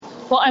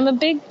Well, I'm a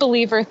big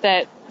believer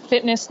that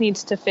fitness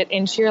needs to fit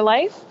into your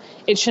life.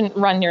 It shouldn't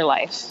run your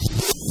life.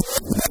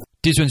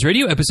 Diz Runs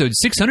Radio, episode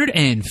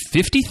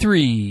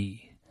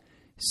 653,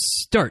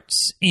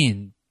 starts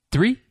in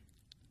 3,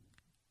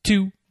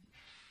 2.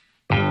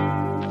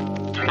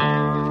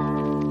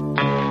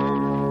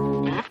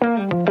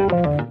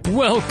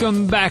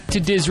 Welcome back to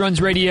Diz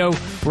Runs Radio,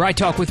 where I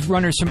talk with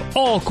runners from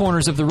all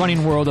corners of the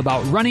running world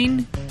about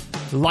running,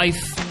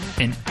 life,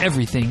 and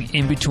everything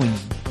in between.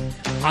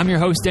 I'm your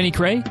host, Denny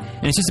Cray,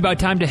 and it's just about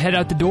time to head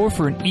out the door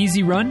for an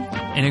easy run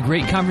and a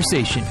great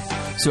conversation.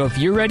 So if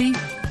you're ready,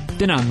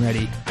 then I'm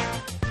ready.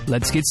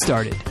 Let's get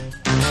started.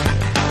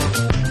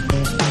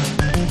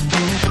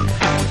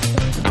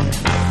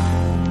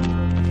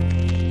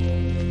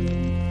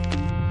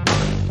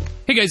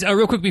 Hey guys,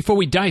 real quick before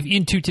we dive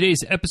into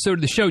today's episode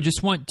of the show,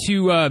 just want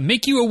to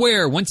make you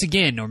aware once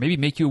again, or maybe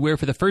make you aware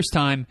for the first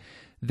time,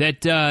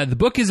 that the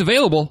book is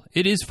available.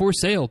 It is for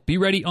sale.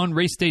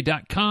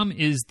 BeReadyOnRaceDay.com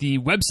is the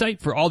website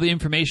for all the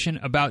information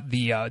about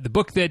the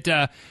book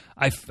that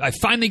I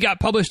finally got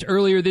published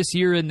earlier this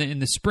year in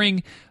the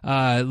spring.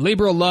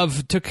 Labor of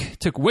Love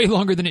took way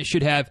longer than it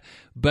should have,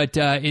 but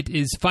it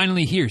is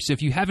finally here. So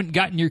if you haven't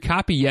gotten your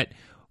copy yet,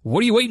 what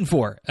are you waiting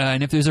for?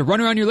 And if there's a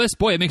runner on your list,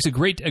 boy, it makes a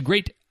great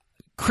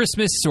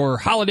Christmas or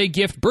holiday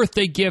gift,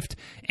 birthday gift,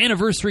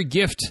 anniversary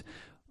gift,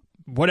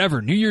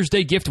 whatever, New Year's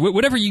Day gift,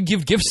 whatever you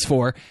give gifts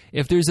for.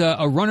 If there's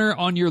a runner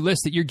on your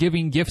list that you're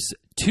giving gifts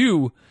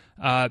to,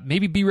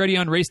 maybe Be Ready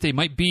on Race Day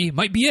might be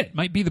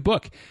the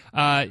book.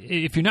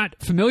 If you're not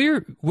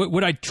familiar,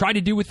 what I try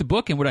to do with the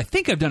book, and what I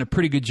think I've done a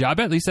pretty good job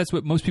at least that's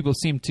what most people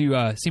seem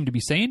to be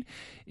saying,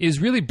 is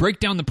really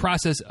break down the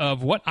process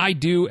of what I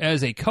do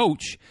as a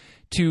coach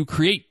to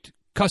create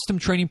custom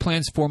training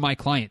plans for my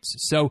clients.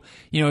 So,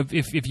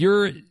 if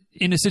you're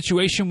in a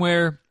situation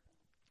where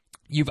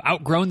you've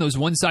outgrown those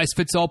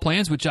one-size-fits-all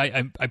plans, which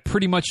I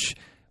pretty much,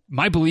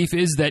 my belief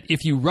is that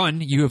if you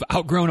run, you have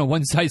outgrown a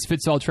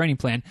one-size-fits-all training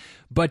plan.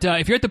 But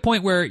if you're at the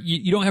point where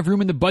you don't have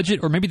room in the budget,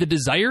 or maybe the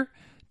desire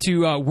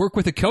to work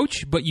with a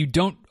coach, but you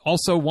don't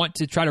also want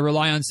to try to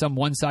rely on some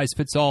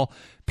one-size-fits-all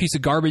piece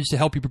of garbage to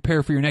help you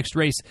prepare for your next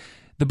race,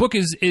 the book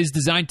is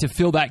designed to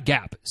fill that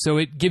gap. So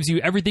it gives you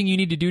everything you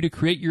need to do to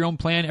create your own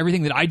plan,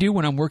 everything that I do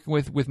when I'm working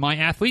with my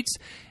athletes.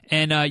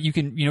 And you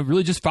can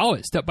really just follow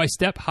it step by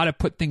step, how to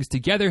put things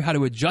together, how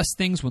to adjust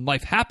things when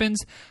life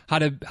happens, how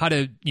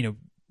to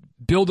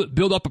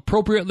build up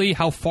appropriately,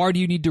 how far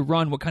do you need to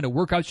run, what kind of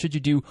workouts should you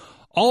do.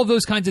 All of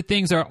those kinds of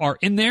things are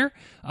in there,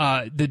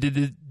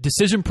 the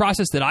decision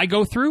process that I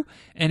go through,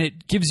 and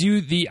it gives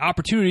you the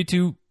opportunity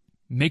to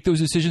make those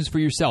decisions for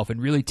yourself and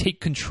really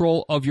take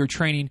control of your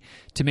training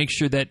to make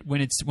sure that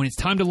when it's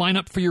time to line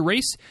up for your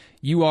race,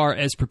 you are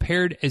as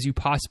prepared as you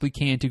possibly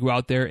can to go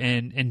out there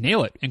and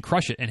nail it and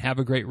crush it and have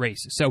a great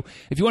race. So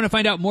if you want to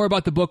find out more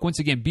about the book, once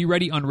again,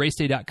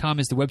 BeReadyOnRaceDay.com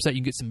is the website.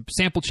 You can get some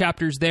sample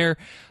chapters there,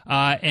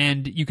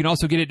 and you can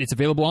also get it. It's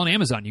available on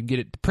Amazon. You can get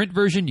it the print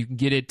version. You can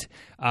get it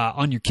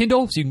on your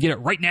Kindle, so you can get it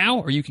right now,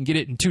 or you can get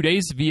it in 2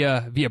 days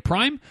via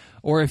Prime.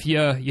 Or if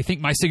you think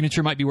my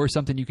signature might be worth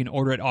something, you can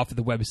order it off of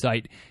the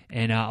website,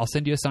 and I'll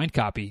send you a signed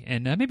copy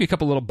and maybe a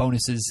couple little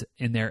bonuses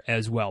in there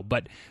as well.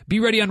 But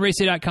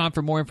BeReadyOnRaceDay.com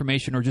for more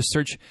information, or just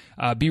search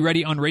Be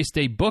Ready on Race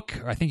Day book.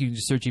 Or I think you can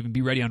just search even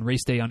Be Ready on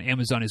Race Day on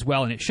Amazon as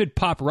well, and it should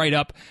pop right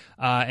up.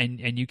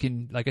 And you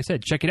can, like I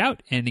said, check it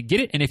out and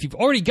get it. And if you've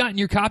already gotten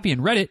your copy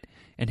and read it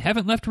and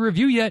haven't left a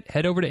review yet,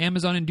 head over to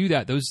Amazon and do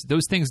that.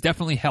 Those things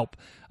definitely help.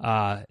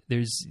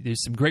 There's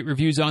some great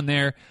reviews on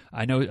there.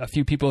 I know a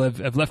few people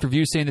have left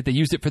reviews saying that they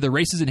used it for their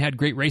races and had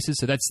great races,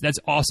 so that's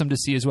awesome to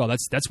see as well.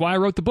 That's why I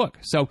wrote the book.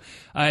 So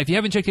if you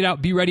haven't checked it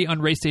out,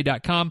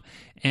 BeReadyOnRaceDay.com.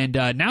 And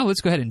now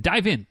let's go ahead and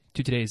dive in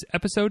to today's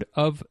episode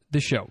of the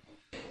show.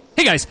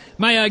 Hey guys,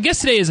 my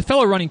guest today is a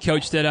fellow running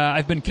coach that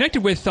I've been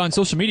connected with on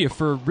social media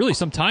for really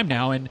some time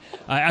now, and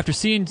after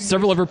seeing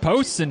several of her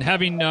posts and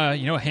having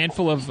a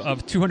handful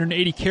of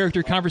 280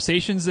 character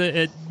conversations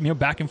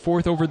back and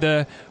forth over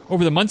the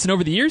months and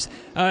over the years,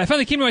 I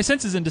finally came to my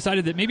senses and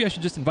decided that maybe I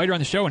should just invite her on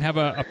the show and have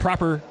a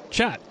proper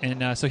chat.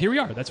 And so here we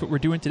are. That's what we're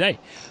doing today.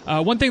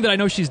 One thing that I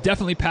know she's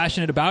definitely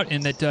passionate about,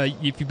 and that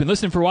if you've been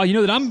listening for a while, you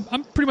know that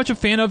I'm pretty much a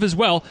fan of as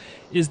well,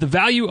 is the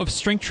value of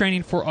strength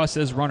training for us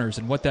as runners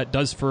and what that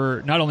does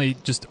for not only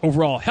just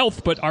overall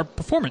health, but our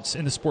performance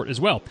in the sport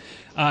as well.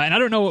 And I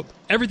don't know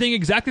everything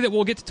exactly that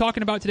we'll get to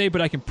talking about today,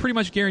 but I can pretty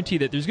much guarantee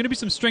that there's going to be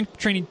some strength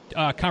training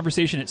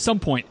conversation at some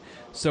point.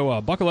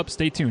 So buckle up,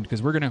 stay tuned,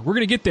 because we're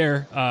gonna get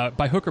there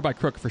by hook or by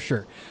crook for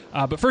sure.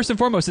 But first and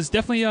foremost, it's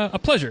definitely a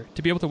pleasure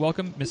to be able to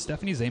welcome Miss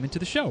Stephanie Zayman to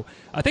the show.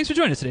 Thanks for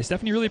joining us today,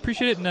 Stephanie. Really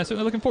appreciate it, and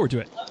certainly looking forward to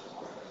it.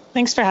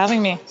 Thanks for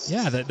having me.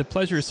 Yeah, the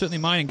pleasure is certainly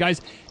mine. And guys,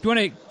 if you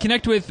want to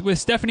connect with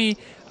Stephanie,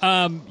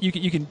 you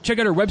can check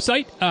out her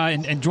website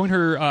and join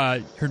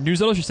her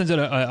newsletter. She sends out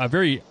a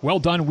very well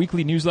done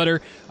weekly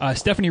newsletter.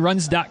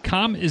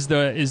 StephanieRuns.com is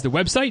the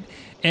website,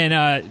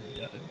 and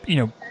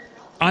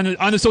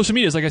on the social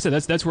medias, like I said,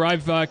 that's where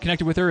I've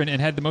connected with her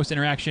and had the most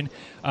interaction.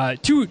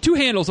 Two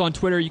handles on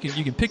Twitter. You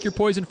can pick your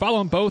poison, follow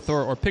them both,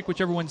 or pick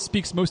whichever one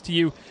speaks most to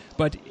you.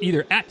 But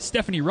either at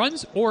Stephanie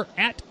Runs or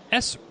at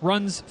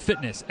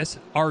SRunsFitness,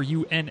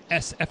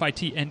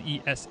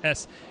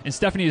 SRUNSFITNESS. And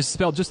Stephanie is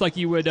spelled just like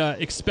you would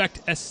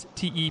expect,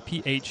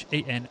 STEPHANIE.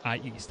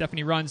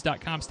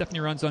 StephanieRuns.com, Stephanie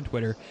Runs on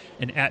Twitter,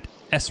 and at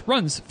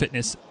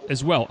SRunsFitness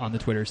as well on the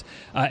Twitters.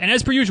 And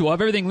as per usual, I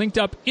have everything linked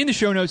up in the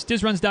show notes.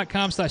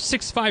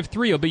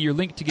 DizRuns.com/653 will be your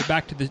link to get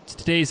back to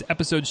today's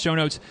episode show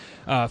notes,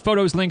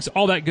 photos, links,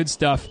 all that good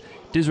stuff.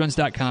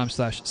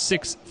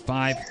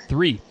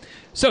 DizRuns.com/653.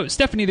 So,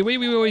 Stephanie, the way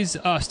we always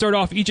start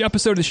off each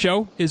episode of the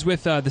show is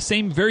with the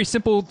same very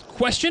simple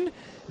question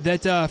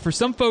that for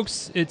some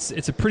folks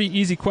it's a pretty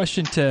easy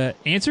question to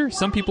answer.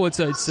 Some people it's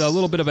a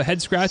little bit of a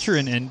head scratcher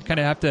and kind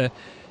of have to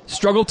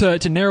struggle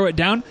to narrow it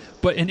down.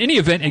 But in any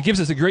event, it gives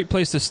us a great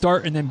place to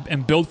start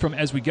and build from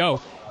as we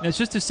go. And it's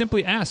just to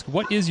simply ask,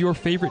 what is your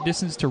favorite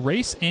distance to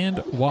race and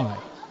why?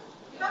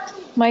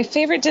 My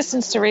favorite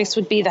distance to race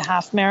would be the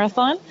half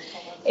marathon.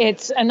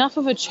 It's enough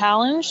of a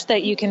challenge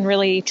that you can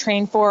really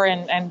train for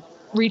and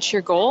reach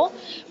your goal,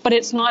 but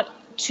it's not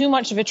too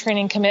much of a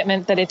training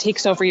commitment that it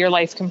takes over your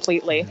life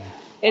completely.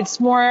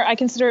 It's more, I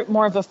consider it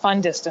more of a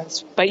fun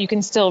distance, but you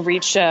can still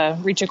reach a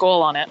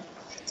goal on it.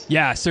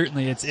 Yeah,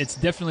 certainly. It's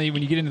definitely,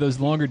 when you get into those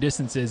longer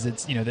distances,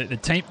 it's, you know,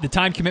 the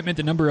time commitment,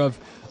 the number of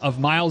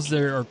miles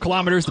or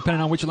kilometers,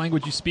 depending on which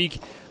language you speak,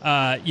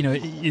 you know,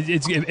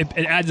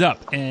 it adds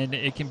up, and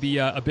it can be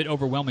a bit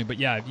overwhelming. But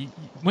yeah,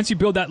 once you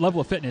build that level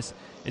of fitness,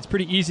 it's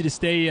pretty easy to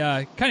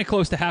stay kind of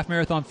close to half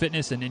marathon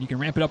fitness, and you can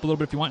ramp it up a little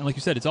bit if you want. And like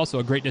you said, it's also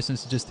a great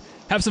distance to just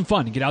have some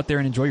fun and get out there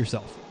and enjoy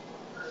yourself.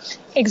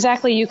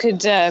 Exactly. You could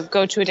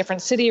go to a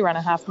different city, run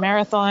a half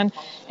marathon,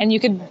 and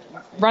you could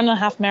run a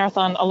half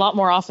marathon a lot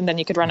more often than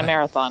you could run a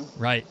marathon.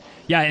 Right.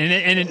 Yeah,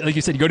 and like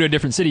you said, you go to a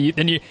different city,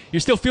 then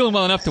you're still feeling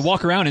well enough to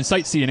walk around and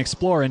sightsee and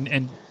explore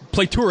and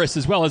play tourist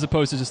as well, as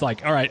opposed to just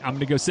like, all right, I'm going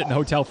to go sit in the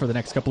hotel for the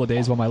next couple of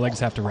days while my legs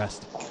have to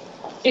rest.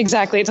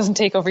 Exactly. It doesn't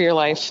take over your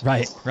life.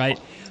 Right.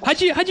 How'd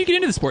you get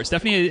into the sport,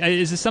 Stephanie?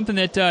 Is this something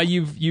that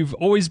you've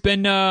always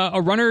been a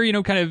runner? You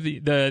know, kind of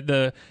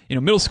the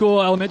middle school,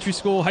 elementary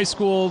school, high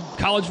school,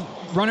 college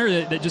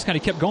runner that just kind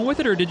of kept going with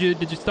it, or did you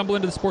stumble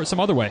into the sport some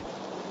other way?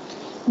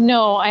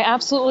 No, I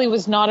absolutely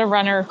was not a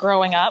runner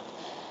growing up.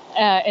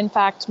 In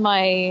fact,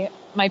 my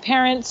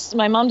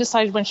mom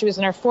decided when she was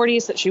in her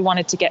 40s that she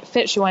wanted to get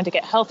fit, she wanted to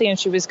get healthy, and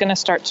she was going to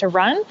start to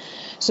run.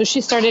 So she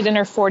started in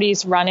her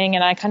 40s running,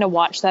 and I kind of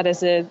watched that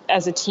as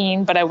a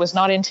teen, but I was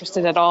not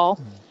interested at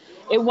all.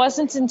 It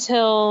wasn't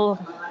until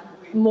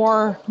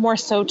more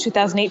so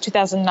 2008,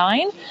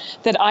 2009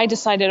 that I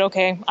decided,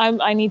 okay,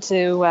 I need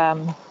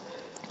to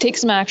take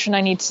some action.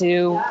 I need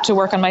to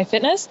work on my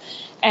fitness.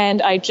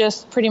 And I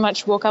just pretty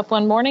much woke up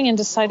one morning and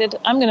decided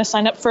I'm going to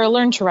sign up for a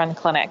Learn to Run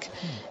clinic.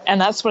 And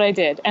that's what I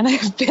did. And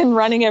I've been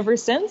running ever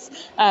since,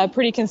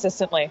 pretty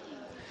consistently.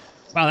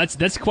 Wow,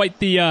 that's quite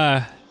the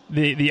I'm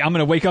going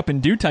to wake up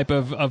and do type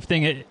of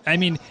thing. I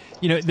mean,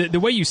 you know, the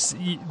way you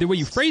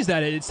phrase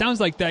that, it sounds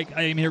like that.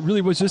 I mean, it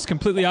really was just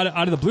completely out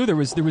of the blue.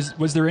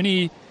 Was there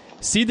any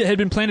seed that had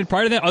been planted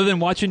prior to that, other than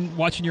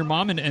watching your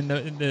mom and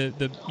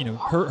the you know,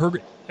 her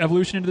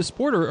evolution into the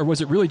sport, or was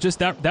it really just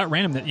that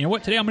random that, you know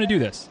what, today I'm going to do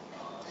this?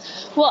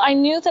 Well, I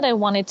knew that I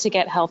wanted to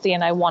get healthy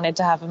and I wanted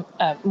to have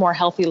a more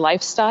healthy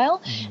lifestyle.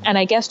 Mm-hmm. And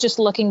I guess just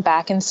looking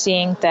back and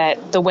seeing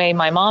that the way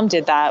my mom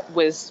did that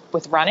was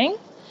with running,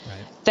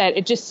 right, that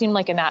it just seemed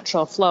like a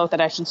natural flow that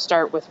I should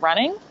start with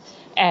running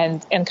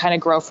and kind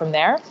of grow from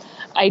there.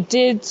 I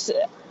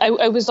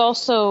was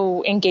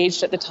also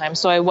engaged at the time,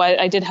 so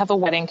I did have a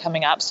wedding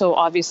coming up. So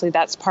obviously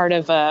that's part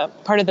of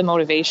the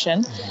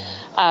motivation.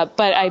 Mm-hmm.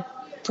 But I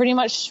pretty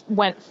much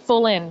went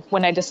full in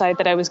when I decided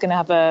that I was going to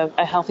have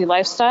a healthy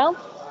lifestyle.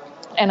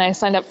 And I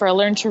signed up for a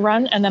Learn to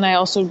Run, and then I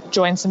also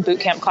joined some boot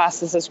camp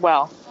classes as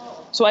well.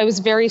 So I was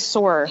very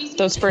sore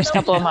those first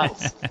couple of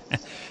months.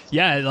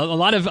 Yeah, a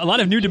lot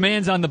of new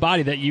demands on the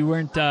body that you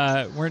weren't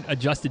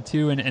adjusted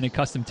to and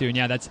accustomed to. And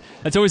yeah, that's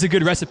always a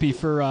good recipe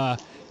for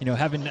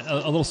having a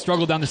little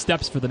struggle down the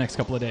steps for the next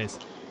couple of days.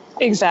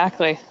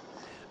 Exactly.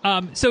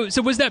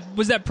 So was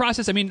that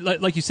process? I mean,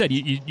 like you said,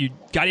 you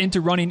got into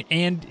running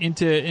and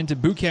into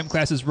boot camp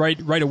classes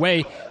right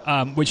away,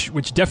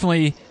 which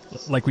definitely,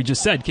 like we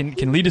just said,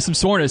 can lead to some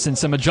soreness and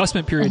some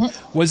adjustment period.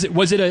 Mm-hmm.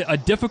 Was it a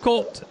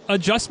difficult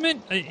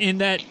adjustment in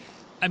that?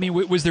 I mean,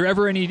 was there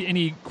ever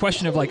any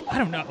question of like, I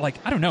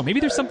don't know, maybe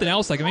there's something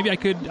else, like maybe I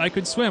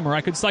could swim, or I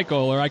could cycle,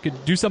 or I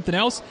could do something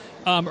else,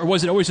 or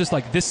was it always just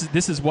like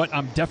this is what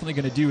I'm definitely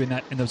going to do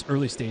in those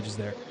early stages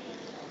there?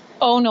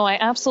 Oh no, I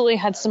absolutely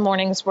had some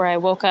mornings where I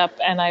woke up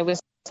and I was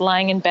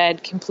lying in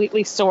bed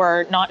completely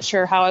sore, not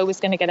sure how I was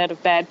going to get out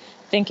of bed,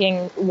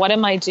 thinking, what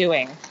am I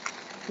doing?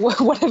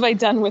 What have I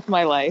done with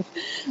my life?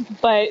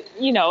 But,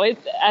 you know,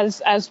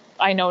 as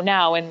I know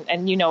now,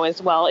 and you know as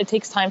well, it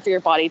takes time for your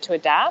body to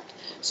adapt.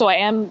 So I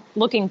am,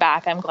 looking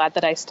back, I'm glad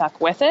that I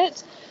stuck with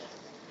it.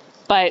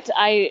 But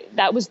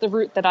that was the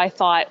route that I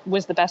thought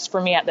was the best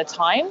for me at the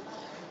time.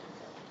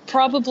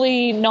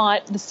 probably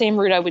not the same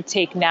route I would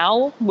take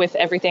now with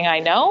everything I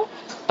know,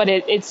 but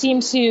it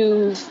seemed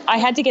I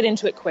had to get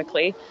into it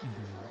quickly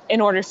in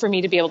order for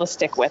me to be able to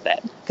stick with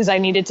it, because I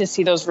needed to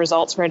see those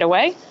results right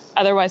away.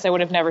 Otherwise, I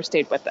would have never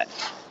stayed with it.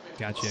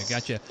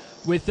 Gotcha.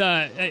 With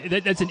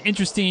that's an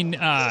interesting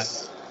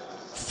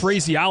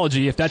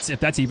phraseology, if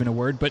that's even a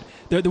word. But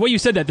the way you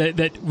said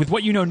that with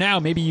what you know now,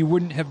 maybe you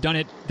wouldn't have done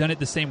it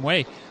the same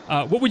way.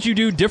 What would you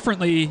do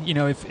differently?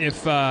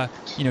 If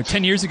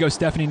 10 years ago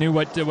Stephanie knew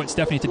what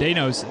Stephanie today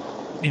knows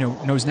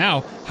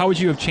now, how would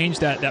you have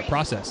changed that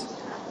process?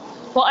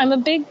 Well, I'm a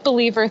big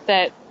believer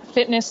that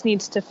fitness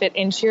needs to fit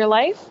into your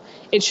life.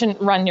 It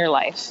shouldn't run your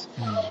life.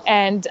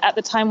 And at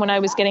the time when I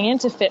was getting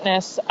into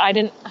fitness, I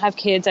didn't have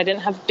kids. I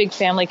didn't have big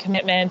family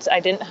commitments. I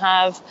didn't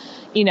have,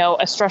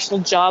 a stressful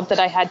job that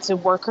I had to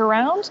work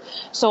around.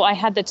 So I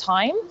had the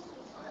time.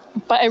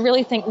 But I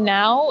really think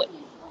now,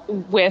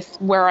 with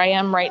where I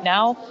am right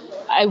now,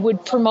 I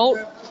would promote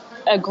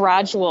a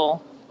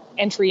gradual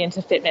entry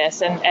into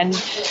fitness and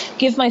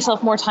give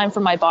myself more time for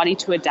my body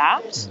to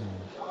adapt.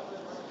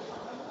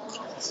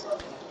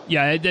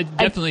 Yeah, it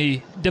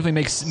definitely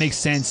makes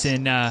sense,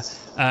 and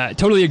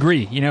totally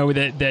agree.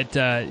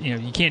 That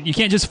you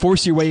can't just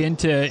force your way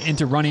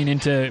into running,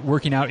 into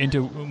working out,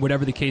 into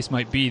whatever the case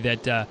might be.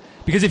 That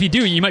because if you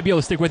do, you might be able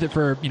to stick with it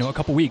for a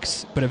couple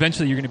weeks, but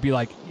eventually you're going to be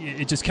like,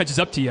 it just catches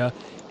up to you,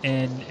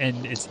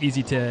 and it's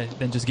easy to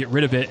then just get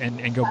rid of it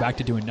and go back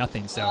to doing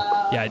nothing. So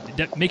yeah,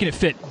 making it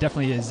fit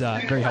definitely is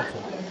very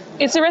helpful.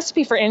 It's a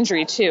recipe for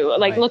injury, too.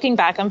 Like, right. Looking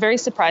back, I'm very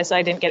surprised that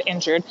I didn't get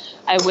injured.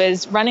 I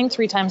was running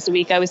 3 times a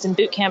week. I was in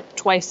boot camp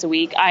twice a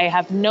week. I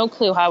have no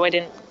clue how I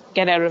didn't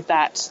get out of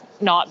that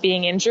not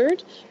being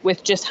injured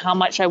with just how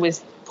much I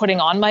was putting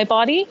on my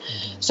body.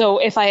 So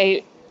if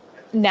I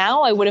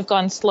would have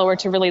gone slower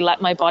to really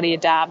let my body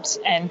adapt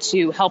and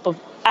to help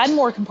add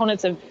more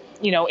components of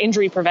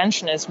injury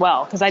prevention as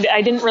well, because I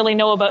didn't really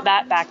know about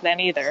that back then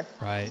either.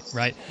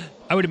 Right.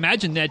 I would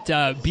imagine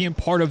that being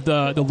part of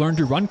the Learn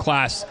to Run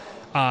class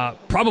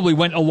probably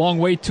went a long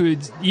way to,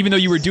 even though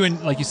you were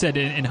doing, like you said,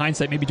 in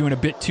hindsight, maybe doing a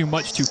bit too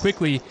much too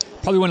quickly,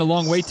 probably went a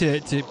long way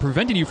to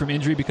preventing you from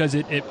injury, because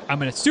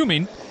I'm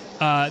assuming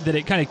that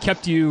it kind of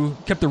kept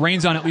the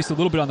reins on at least a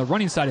little bit on the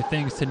running side of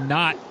things to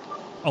not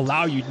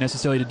allow you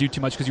necessarily to do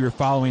too much because you were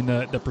following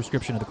the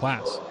prescription of the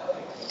class.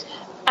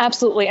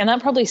 Absolutely. And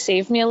that probably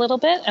saved me a little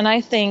bit. And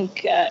I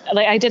think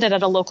I did it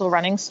at a local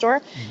running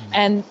store,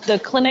 and the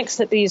clinics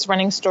that these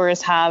running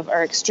stores have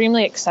are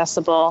extremely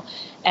accessible,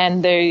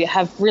 and they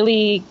have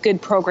really good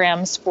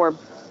programs for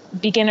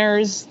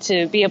beginners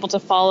to be able to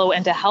follow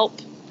and to help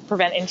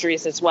prevent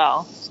injuries as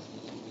well.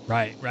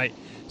 Right.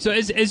 So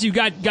as you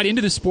got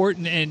into the sport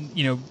and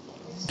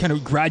kind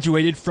of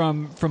graduated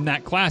from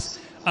that class,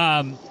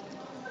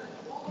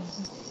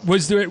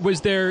 was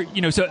there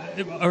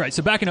all right,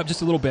 so backing up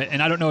just a little bit,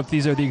 and I don't know if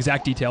these are the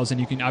exact details, and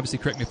you can obviously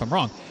correct me if I'm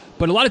wrong,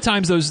 but a lot of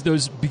times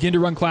those begin to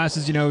run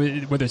classes,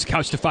 whether it's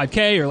Couch to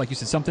 5K or, like you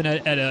said, something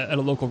at a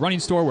local running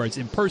store where it's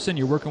in person,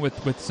 you're working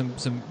with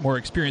some more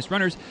experienced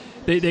runners,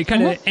 they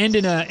kind of end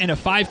in a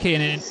 5K.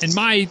 And in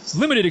my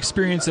limited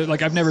experience,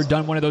 like, I've never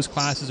done one of those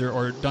classes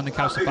or done the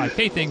Couch to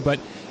 5K thing, but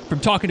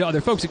from talking to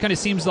other folks, it kind of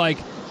seems like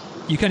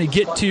you kind of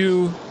get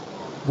to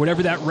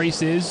whatever that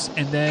race is,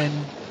 and then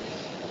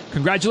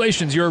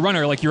congratulations, you're a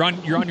runner. Like, you're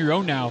on your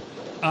own now.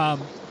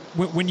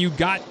 When you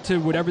got to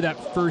whatever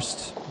that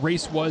first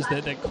race was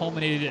that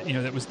culminated,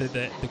 that was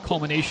the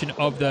culmination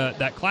of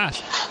that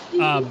class.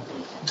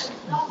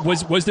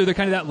 Was there the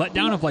kind of that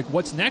letdown of like,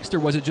 what's next, or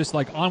was it just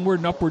like onward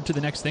and upward to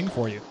the next thing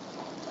for you?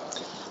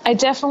 I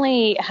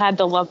definitely had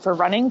the love for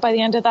running by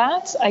the end of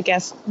that. I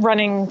guess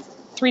running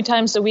 3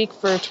 times a week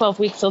for 12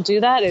 weeks will do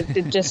that.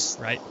 It just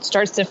right.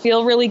 starts to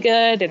feel really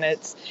good,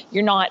 and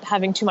you're not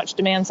having too much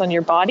demands on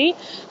your body.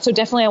 So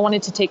definitely I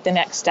wanted to take the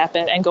next step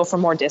and go for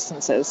more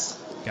distances.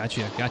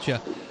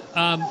 Gotcha.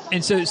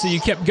 And so you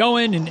kept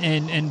going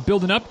and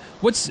building up.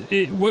 What's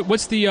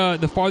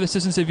the farthest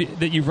distance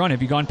that you've run?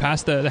 Have you gone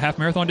past the half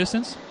marathon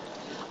distance?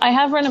 I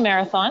have run a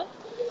marathon.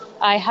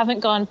 I haven't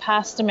gone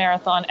past a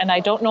marathon, and I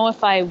don't know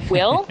if I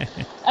will.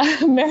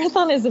 A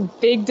marathon is a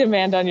big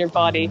demand on your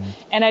body,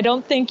 and I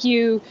don't think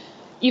you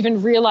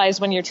even realize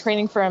when you're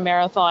training for a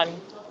marathon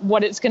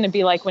what it's going to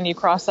be like when you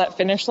cross that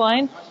finish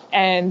line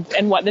and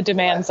what the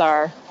demands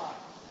are.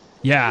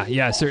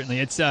 Yeah, certainly.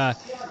 It's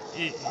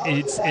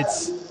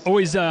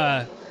always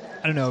I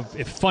don't know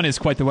if fun is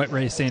quite the right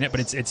way of saying it, but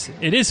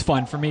it is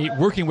fun for me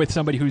working with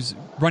somebody who's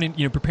running,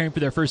 preparing for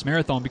their first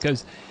marathon,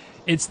 because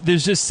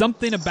there's just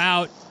something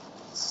about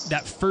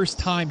that first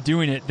time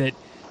doing it that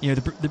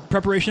the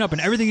preparation up and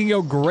everything can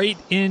go great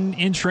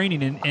in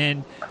training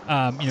and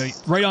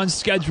right on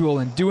schedule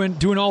and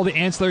doing all the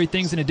ancillary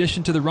things in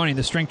addition to the running,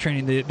 the strength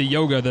training, the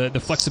yoga, the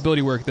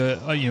flexibility work,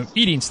 the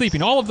eating,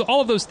 sleeping, all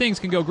of those things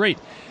can go great.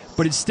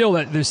 But it's still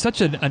that there's such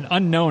an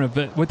unknown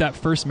of what that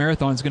first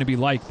marathon is going to be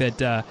like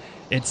that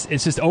it's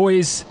just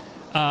always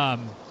I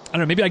don't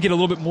know, maybe I get a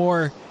little bit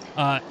more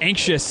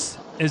anxious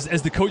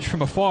as the coach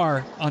from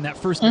afar on that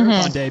first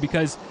marathon day,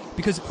 because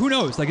who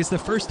knows? Like, it's the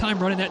first time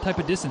running that type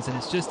of distance, and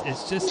it's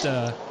just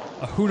a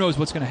who knows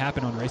what's going to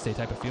happen on race day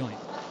type of feeling.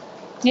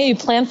 Yeah, you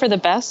plan for the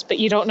best, but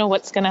you don't know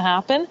what's going to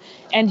happen,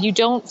 and you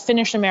don't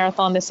finish a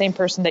marathon the same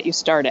person that you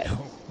started.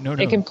 No.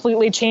 It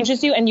completely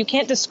changes you, and you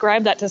can't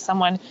describe that to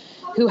someone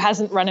who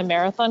hasn't run a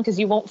marathon, because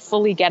you won't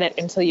fully get it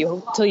until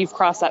you've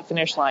crossed that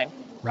finish line.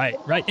 Right.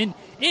 And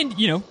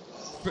you know,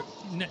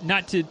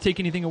 not to take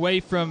anything away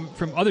from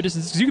other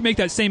distances, because you can make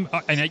that same,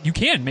 and you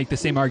can make the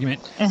same argument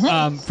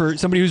for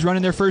somebody who's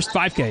running their first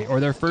 5K or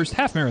their first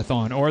half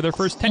marathon or their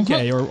first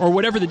 10K or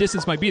whatever the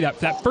distance might be.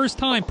 That first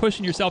time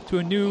pushing yourself to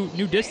a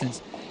new distance,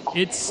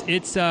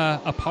 it's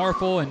a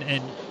powerful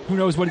and who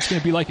knows what it's going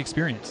to be like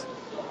experience.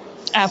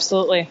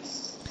 Absolutely.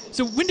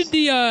 So when did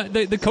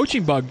the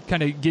coaching bug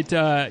kind of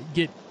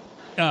get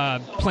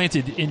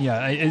planted in you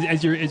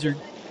as you're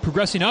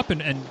progressing up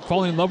and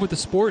falling in love with the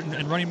sport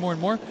and running more and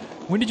more?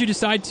 When did you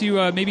decide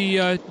to maybe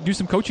do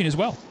some coaching as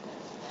well?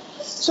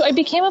 So I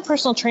became a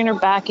personal trainer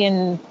back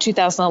in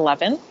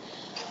 2011.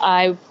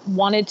 I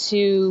wanted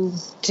to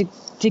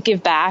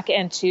give back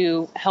and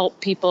to help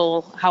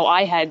people how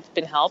I had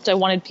been helped. I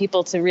wanted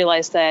people to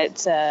realize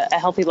that a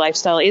healthy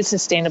lifestyle is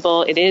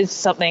sustainable. It is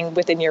something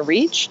within your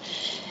reach.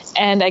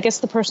 And I guess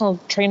the personal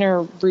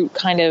trainer route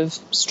kind of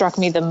struck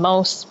me the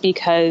most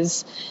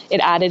because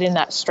it added in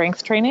that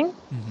strength training.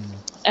 Mm-hmm.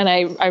 And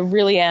I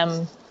really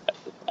am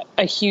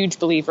a huge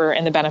believer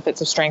in the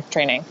benefits of strength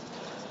training.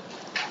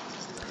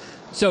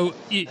 So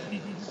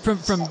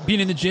from being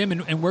in the gym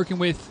and working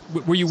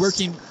were you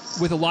working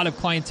with a lot of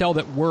clientele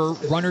that were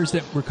runners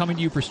that were coming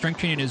to you for strength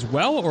training as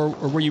well? Or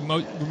were you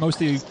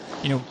mostly,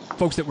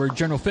 folks that were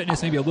general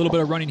fitness, maybe a little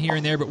bit of running here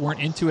and there, but weren't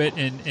into it?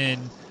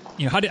 And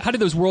how did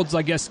those worlds,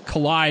 I guess,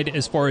 collide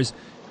as far as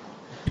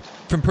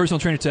from personal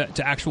trainer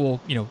to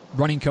actual,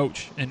 running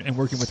coach and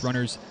working with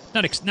runners,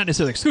 not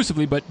necessarily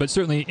exclusively, but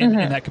certainly in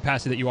that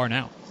capacity that you are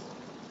now?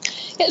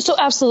 Yeah, so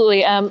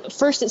absolutely.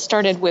 First, it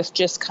started with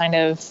just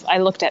I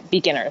looked at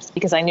beginners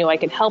because I knew I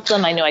could help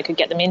them. I knew I could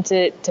get them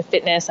into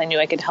fitness. I knew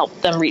I could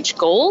help them reach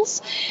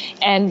goals.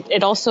 And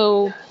it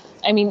also,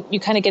 you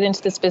kind of get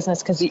into this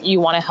business because you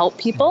want to help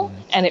people,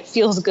 and it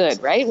feels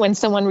good, right? When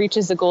someone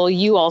reaches a goal,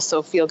 you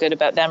also feel good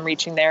about them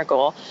reaching their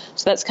goal.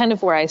 So that's kind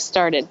of where I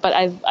started. But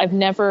I've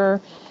never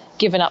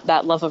given up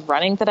that love of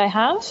running that I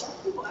have.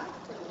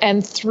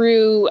 And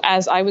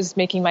as I was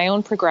making my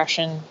own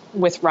progression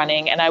with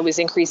running and I was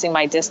increasing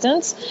my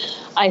distance,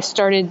 I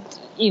started,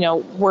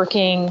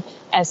 working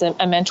as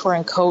a mentor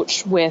and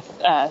coach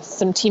with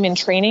some team and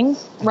training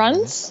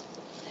runs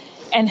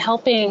and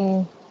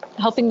helping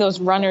those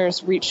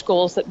runners reach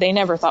goals that they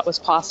never thought was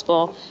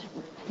possible.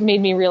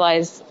 Made me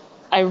realize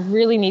I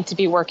really need to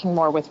be working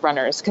more with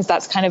runners because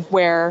that's kind of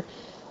where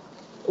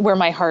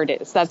my heart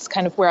is. That's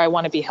kind of where I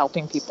want to be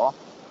helping people.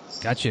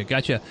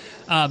 Gotcha.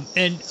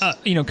 And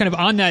kind of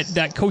on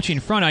that coaching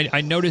front,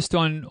 I noticed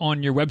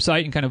on your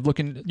website and kind of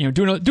looking,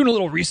 doing a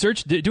little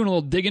research, doing a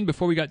little digging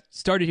before we got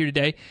started here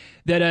today,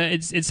 that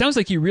it sounds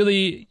like you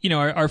really,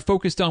 are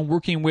focused on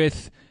working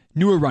with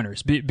newer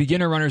runners,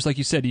 beginner runners, like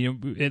you said,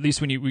 at least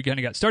when we kind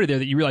of got started there,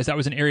 that you realized that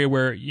was an area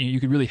where you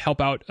could really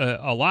help out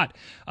a lot.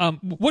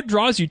 What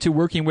draws you to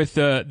working with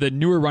the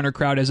newer runner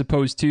crowd as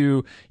opposed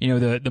to,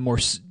 the more,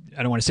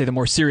 I don't want to say the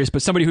more serious,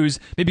 but somebody who's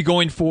maybe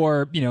going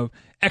for,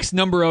 X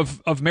number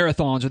of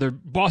marathons or their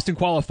Boston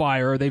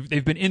qualifier, or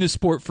they've been in the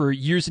sport for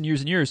years and years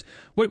and years.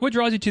 What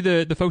draws you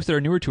to the folks that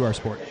are newer to our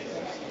sport?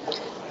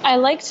 I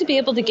like to be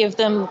able to give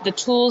them the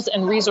tools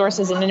and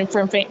resources and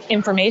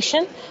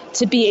information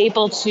to be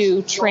able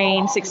to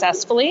train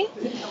successfully.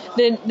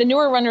 The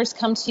newer runners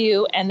come to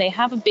you and they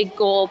have a big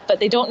goal, but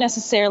they don't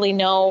necessarily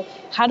know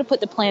how to put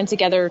the plan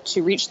together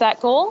to reach that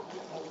goal.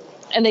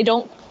 And they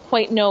don't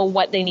quite know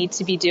what they need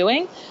to be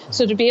doing.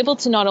 So to be able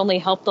to not only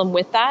help them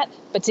with that,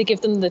 but to give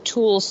them the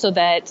tools so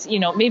that,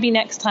 maybe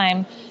next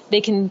time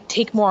they can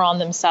take more on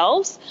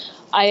themselves.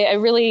 I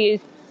really,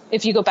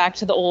 if you go back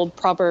to the old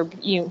proverb,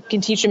 you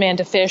can teach a man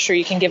to fish or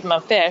you can give him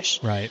a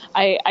fish. Right.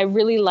 I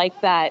really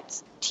like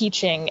that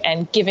teaching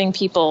and giving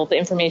people the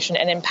information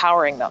and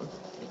empowering them.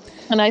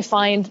 And I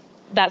find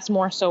that's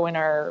more so in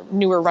our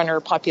newer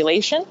runner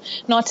population.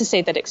 Not to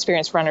say that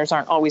experienced runners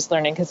aren't always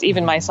learning, because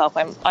even myself,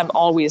 I'm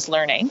always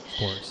learning. Of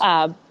course.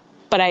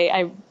 But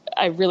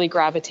I really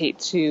gravitate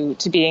to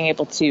being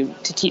able to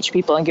teach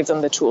people and give them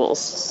the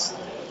tools.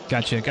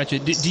 Gotcha.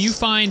 Do you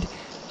find,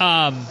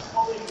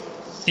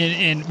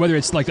 in whether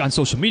it's like on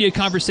social media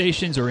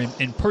conversations or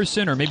in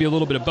person or maybe a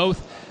little bit of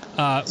both,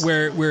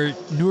 where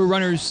newer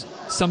runners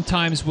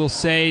sometimes will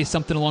say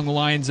something along the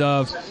lines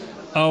of,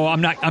 "Oh,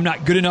 I'm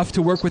not good enough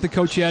to work with a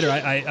coach yet," or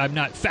I'm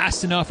not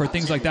fast enough, or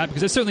things like that?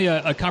 Because that's certainly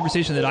a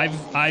conversation that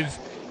I've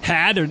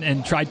had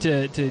and tried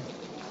to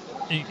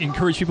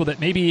encourage people that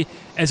maybe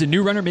as a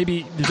new runner,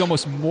 maybe there's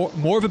almost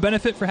more of a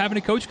benefit for having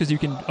a coach because you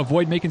can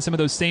avoid making some of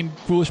those same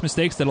foolish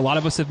mistakes that a lot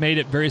of us have made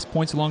at various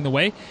points along the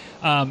way.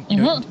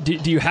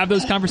 Do you have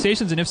those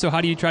conversations? And if so,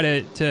 how do you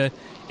try to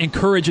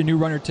encourage a new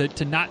runner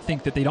to not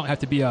think that they don't have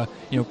to be a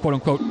quote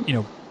unquote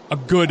a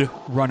good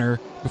runner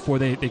before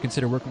they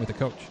consider working with a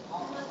coach?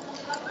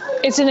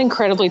 It's an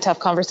incredibly tough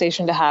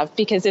conversation to have,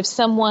 because if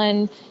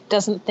someone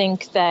doesn't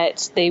think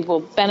that they will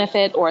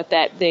benefit, or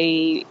that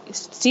they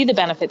see the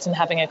benefits in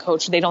having a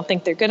coach, they don't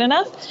think they're good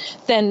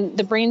enough, then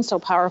the brain's so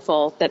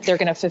powerful that they're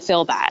going to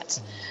fulfill that.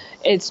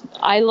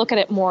 I look at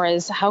it more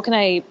as, how can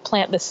I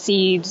plant the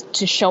seed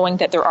to showing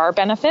that there are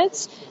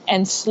benefits,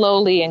 and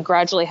slowly and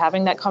gradually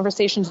having that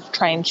conversation to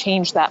try and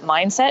change that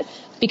mindset.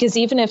 Because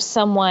even if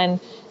someone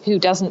who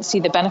doesn't see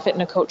the benefit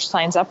in a coach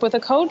signs up with a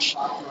coach,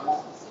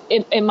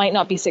 it might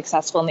not be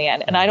successful in the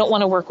end. And I don't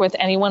want to work with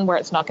anyone where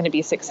it's not going to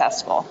be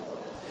successful.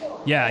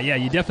 Yeah,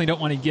 you definitely don't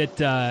want to get,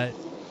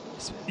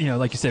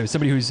 like you said,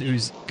 somebody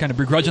who's kind of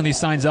begrudgingly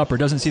signs up or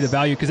doesn't see the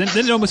value, because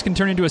then it almost can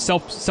turn into a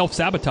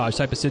self-sabotage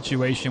type of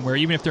situation, where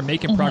even if they're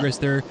making progress,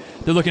 they're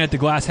looking at the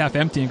glass half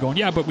empty and going,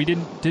 yeah, but we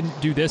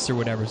didn't do this or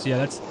whatever. So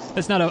yeah,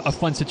 that's not a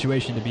fun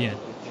situation to be in.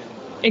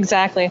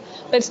 Exactly.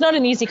 But it's not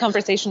an easy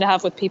conversation to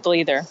have with people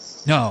either.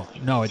 No,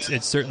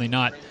 it's certainly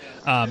not.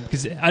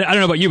 Because I don't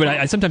know about you, but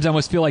I sometimes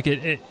almost feel like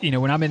it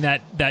when I'm in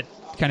that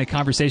kind of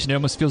conversation, it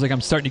almost feels like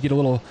I'm starting to get a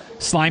little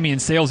slimy and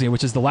salesy,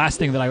 which is the last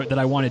thing that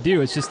I want to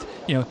do. It's just,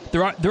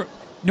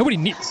 nobody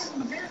needs,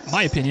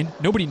 my opinion,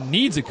 nobody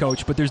needs a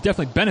coach, but there's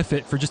definitely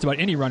benefit for just about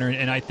any runner.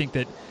 And I think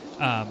that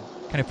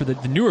kind of for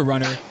the newer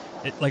runner,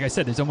 like I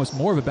said, there's almost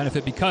more of a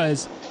benefit,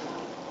 because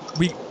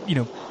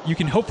you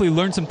can hopefully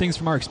learn some things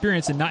from our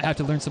experience and not have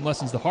to learn some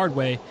lessons the hard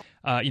way,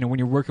 when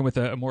you're working with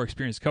a more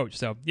experienced coach.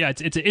 So yeah,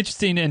 it's an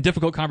interesting and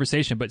difficult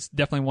conversation, but it's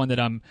definitely one that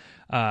I'm,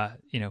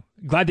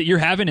 glad that you're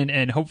having,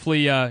 and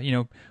hopefully,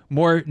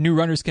 more new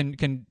runners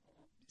can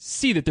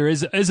see that there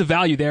is a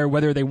value there.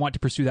 Whether they want to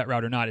pursue that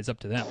route or not is up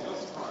to them.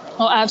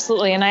 Oh,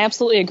 absolutely. And I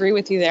absolutely agree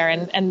with you there.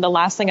 And the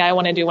last thing I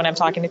want to do when I'm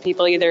talking to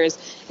people either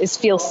is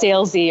feel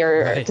salesy,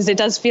 or because it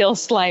does feel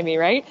slimy,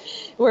 right?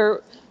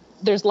 Where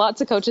there's lots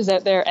of coaches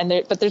out there,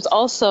 but there's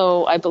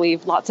also, I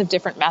believe, lots of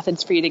different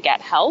methods for you to get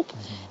help.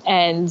 Mm-hmm.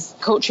 And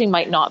coaching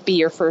might not be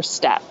your first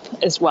step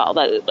as well.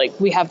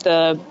 We have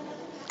the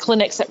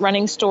clinics at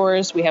running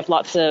stores. We have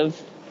lots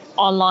of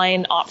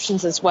online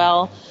options as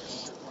well.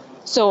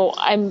 So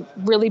I'm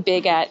really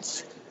big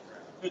at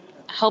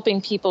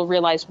helping people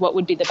realize what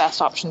would be the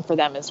best option for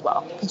them as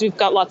well. Because we've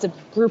got lots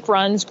of group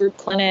runs, group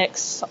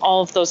clinics,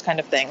 all of those kind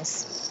of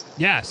things.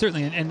 Yeah,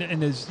 certainly.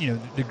 And there's,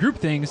 the group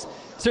things,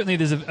 certainly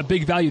there's a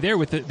big value there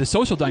with the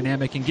social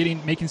dynamic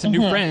and making some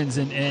new friends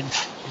and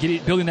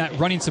building that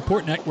running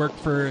support network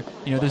for,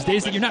 those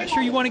days that you're not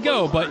sure you want to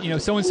go, but,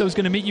 so-and-so is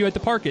going to meet you at the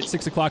park at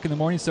 6 o'clock in the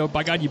morning. So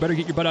by God, you better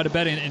get your butt out of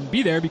bed and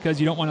be there, because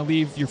you don't want to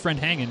leave your friend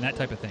hanging, that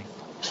type of thing.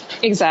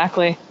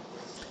 Exactly.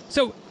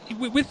 So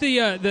with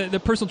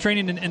the personal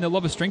training and the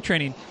love of strength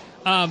training,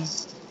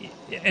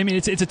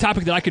 it's a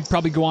topic that I could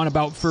probably go on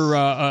about for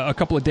a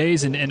couple of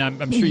days, and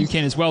I'm sure you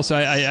can as well. So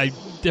I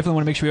definitely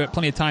want to make sure we have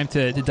plenty of time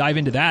to dive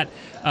into that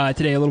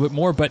today a little bit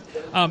more. But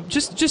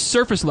just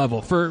surface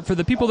level for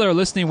the people that are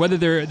listening, whether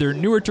they're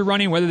newer to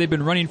running, whether they've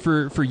been running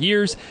for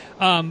years.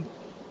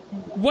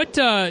 What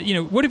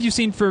have you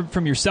seen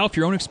from yourself,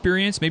 your own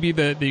experience, maybe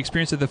the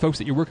experience of the folks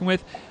that you're working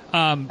with?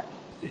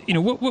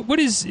 What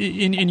is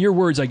in your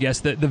words, I guess,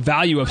 the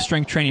value of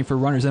strength training for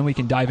runners? Then we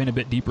can dive in a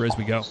bit deeper as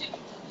we go.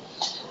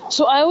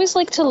 So I always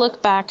like to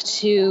look back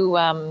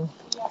to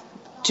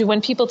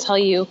when people tell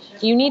you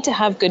need to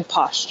have good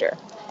posture.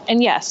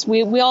 And yes,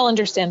 we all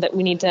understand that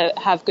we need to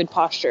have good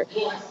posture,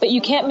 but you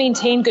can't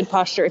maintain good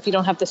posture if you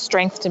don't have the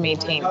strength to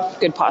maintain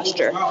good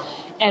posture.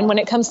 And when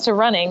it comes to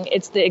running,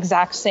 it's the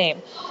exact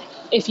same.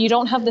 If you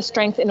don't have the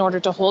strength in order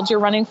to hold your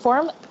running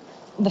form,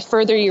 the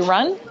further you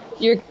run,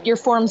 your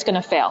form's going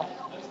to fail.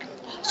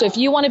 So if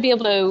you want to be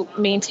able to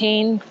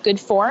maintain good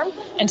form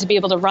and to be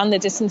able to run the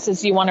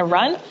distances you want to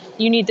run,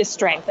 you need the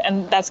strength,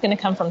 and that's going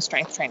to come from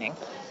strength training.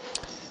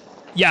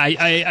 Yeah,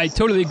 I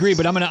totally agree,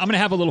 but I'm gonna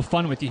have a little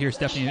fun with you here,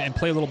 Stephanie, and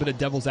play a little bit of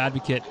devil's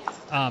advocate.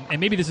 And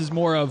maybe this is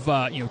more of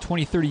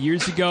 20, 30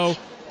 years ago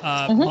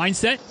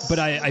mindset, but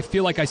I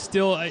feel like I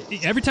still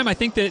every time I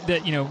think that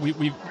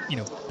we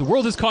the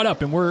world has caught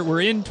up and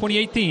we're in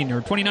 2018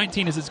 or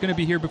 2019 as it's going to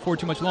be here before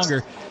too much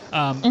longer.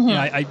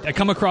 I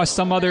come across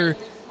some other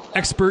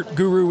expert,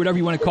 guru, whatever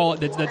you want to call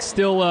it, that's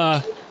still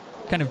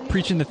kind of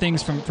preaching the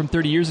things from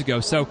 30 years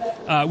ago. So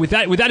with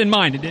that in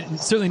mind, and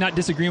certainly not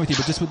disagreeing with you,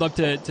 but just would love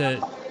to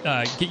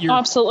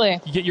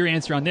get your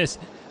answer on this.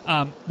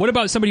 What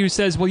about somebody who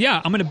says, well,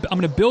 yeah, I'm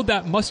gonna build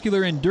that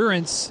muscular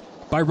endurance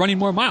by running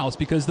more miles,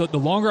 because the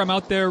longer I'm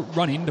out there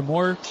running, the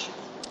more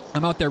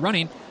I'm out there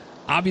running,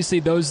 obviously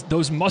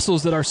those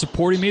muscles that are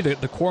supporting me,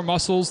 the core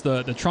muscles,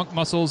 the trunk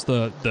muscles,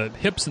 the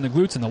hips and the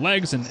glutes and the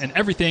legs and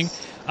everything,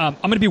 I'm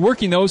going to be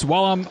working those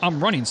while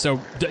I'm running. So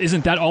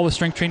isn't that all the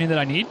strength training that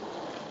I need?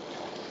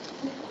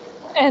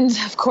 And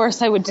of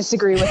course, I would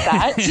disagree with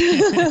that.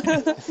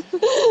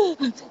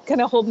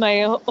 Kind of hold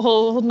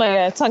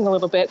my tongue a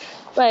little bit,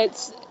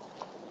 but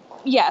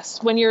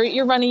yes, when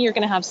you're running, you're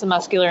going to have some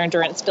muscular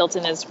endurance built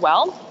in as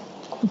well.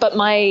 But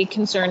my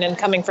concern, and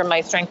coming from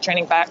my strength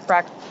training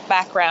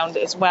background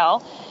as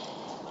well,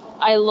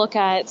 I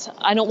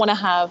don't want to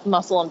have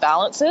muscle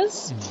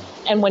imbalances.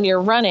 And when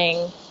you're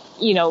running,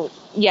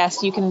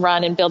 yes, you can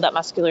run and build that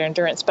muscular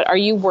endurance, but are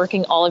you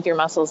working all of your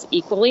muscles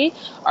equally?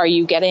 Are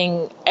you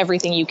getting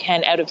everything you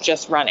can out of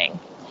just running?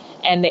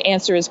 And the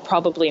answer is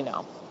probably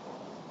no.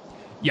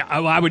 Yeah,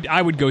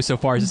 I would go so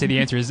far as to say the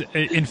answer is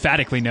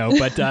emphatically no,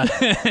 but but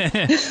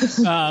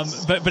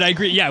I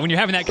agree. Yeah, when you're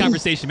having that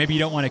conversation, maybe you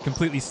don't want to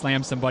completely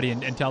slam somebody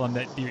and tell them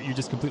that you're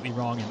just completely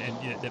wrong,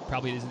 and that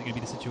probably isn't going to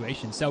be the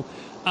situation. So,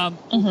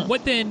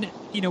 what then?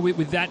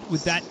 With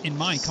that in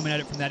mind, coming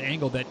at it from that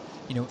angle, that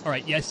all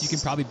right, yes, you can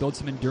probably build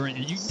some endurance.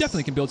 You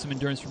definitely can build some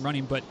endurance from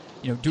running, but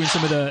doing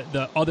some of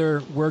the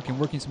other work and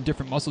working some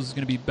different muscles is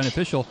going to be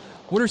beneficial.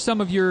 What are some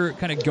of your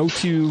kind of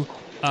go-to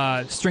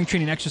strength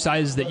training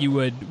exercises that you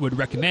would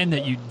recommend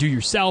that you do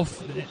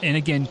yourself? And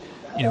again,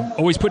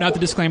 always putting out the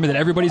disclaimer that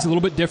everybody's a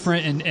little bit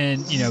different,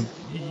 and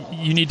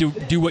you need to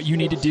do what you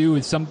need to do,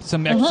 and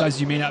some exercises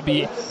you may not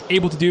be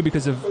able to do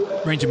because of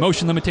range of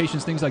motion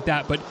limitations, things like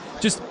that. But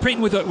just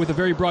painting with a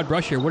very broad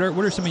brush here, what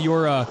are some of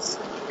your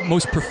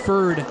most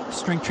preferred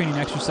strength training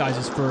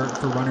exercises for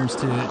runners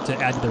to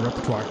add to their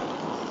repertoire?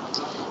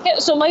 Yeah,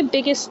 so my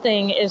biggest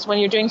thing is when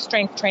you're doing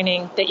strength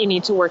training that you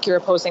need to work your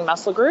opposing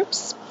muscle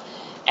groups,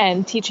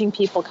 and teaching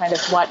people kind of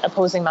what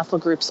opposing muscle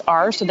groups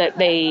are so that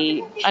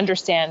they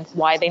understand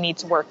why they need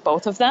to work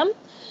both of them.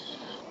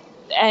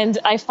 And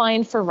I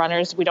find for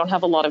runners, we don't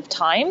have a lot of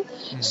time.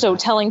 So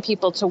telling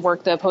people to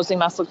work the opposing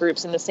muscle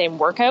groups in the same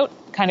workout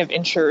kind of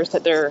ensures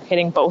that they're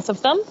hitting both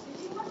of them.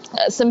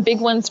 Some big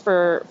ones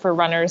for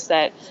runners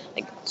that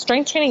like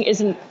strength training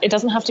it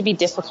doesn't have to be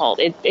difficult.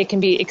 It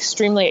can be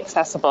extremely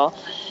accessible.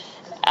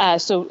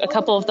 So a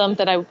couple of them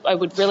that I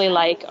would really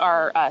like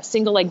are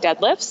single leg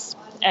deadlifts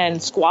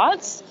and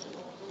squats,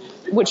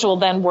 which will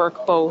then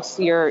work both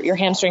your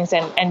hamstrings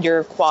and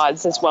your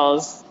quads, as well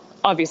as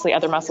obviously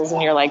other muscles in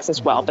your legs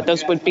as well. But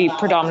those would be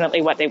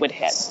predominantly what they would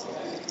hit.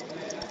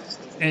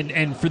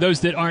 And for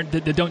those that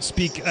don't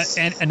speak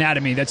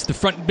anatomy, that's the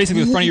front,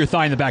 basically the front of your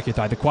thigh and the back of your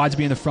thigh. The quads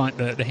being the front,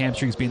 the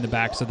hamstrings being the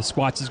back. So the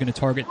squats is going to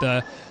target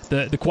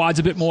the quads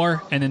a bit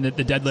more, and then the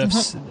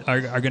deadlifts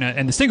are going to.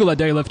 And the single leg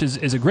deadlift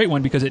is a great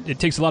one because it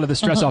takes a lot of the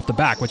stress off the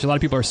back, which a lot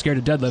of people are scared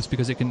of deadlifts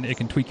because it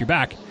can tweak your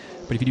back.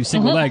 But if you do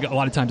single leg, a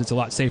lot of times it's a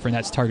lot safer, and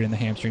that's targeting the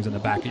hamstrings and the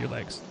back of your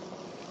legs.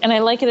 And I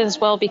like it as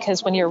well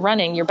because when you're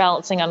running, you're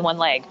balancing on one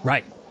leg.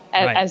 Right.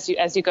 As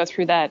you go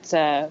through that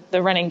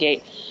the running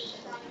gait.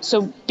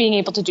 So being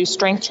able to do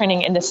strength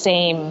training in the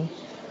same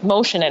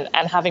motion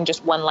and having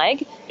just one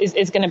leg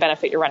is going to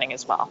benefit your running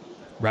as well.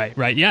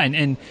 Right, yeah,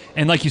 and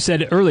like you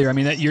said earlier, I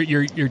mean that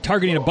you're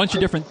targeting a bunch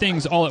of different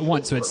things all at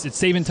once, so it's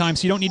saving time.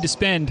 So you don't need to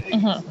spend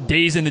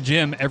days in the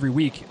gym every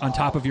week on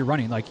top of your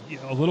running. Like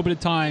a little bit of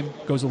time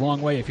goes a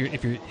long way if you're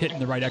hitting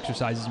the right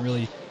exercises and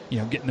really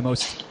getting the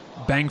most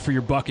bang for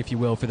your buck, if you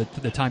will, for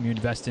the time you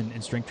invest in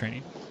strength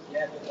training.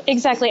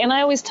 Exactly, and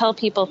I always tell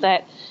people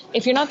that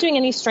if you're not doing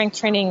any strength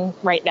training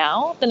right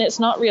now, then it's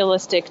not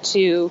realistic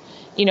to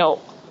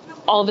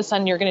all of a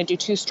sudden you're going to do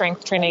 2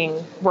 strength training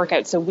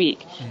workouts a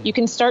week. You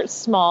can start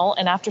small,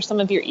 and after some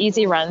of your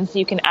easy runs,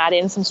 you can add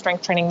in some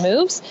strength training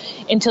moves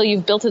until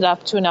you've built it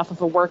up to enough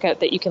of a workout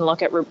that you can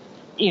look at,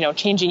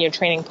 changing your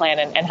training plan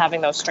and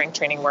having those strength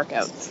training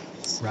workouts.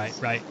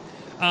 Right.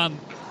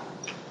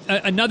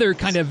 Another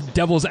kind of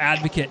devil's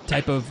advocate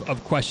type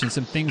of question,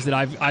 some things that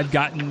I've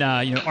gotten,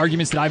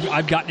 arguments that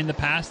I've gotten in the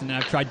past, and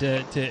I've tried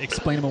to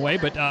explain them away,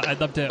 but I'd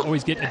love to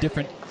always get a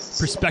different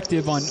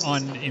perspective on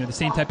the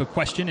same type of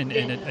question and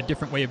a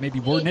different way of maybe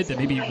wording it that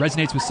maybe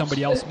resonates with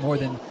somebody else more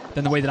than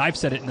the way that I've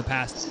said it in the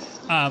past.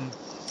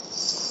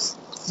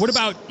 What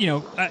about,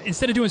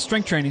 instead of doing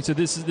strength training, so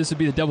this would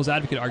be the devil's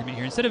advocate argument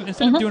here, instead of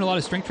doing a lot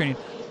of strength training,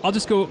 I'll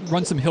just go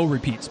run some hill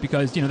repeats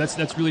because,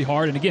 that's really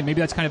hard. And again,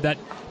 maybe that's kind of that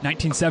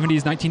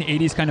 1970s,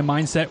 1980s kind of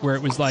mindset where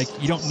it was like,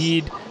 you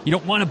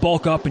don't want to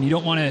bulk up and you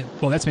don't want to,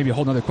 well, that's maybe a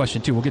whole nother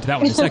question too. We'll get to that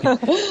one in a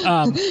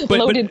second.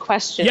 Loaded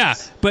question. Yeah.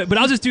 But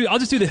I'll just do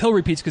the hill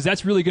repeats because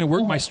that's really going to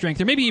work my strength.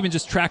 Or maybe even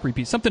just track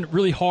repeats, something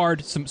really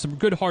hard, some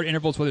good hard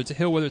intervals, whether it's a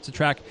hill, whether it's a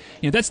track,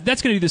 that's going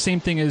to do the same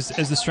thing as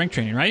the strength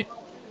training, right?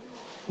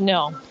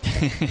 No,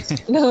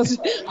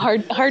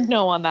 hard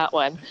no on that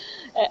one.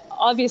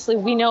 Obviously,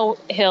 we know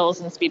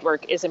hills and speed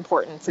work is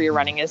important for your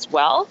running as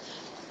well,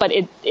 but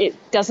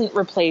it doesn't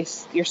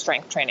replace your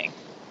strength training.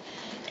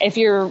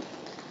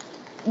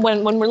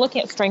 When we're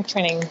looking at strength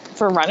training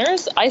for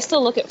runners, I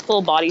still look at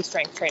full body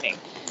strength training.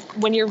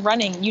 When you're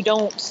running, you're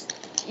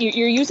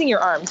using your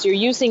arms, you're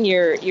using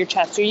your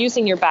chest, you're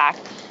using your back.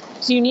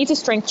 So you need to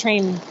strength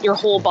train your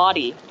whole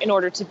body in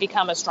order to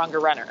become a stronger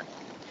runner.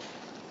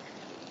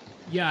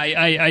 Yeah,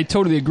 I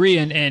totally agree,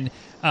 and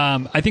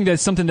I think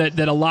that's something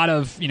that a lot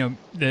of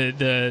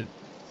the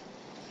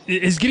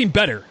is getting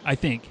better, I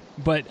think.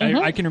 But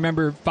I can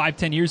remember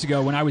 5-10 years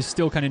ago when I was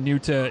still kind of new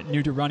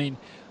to running,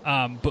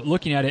 but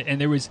looking at it, and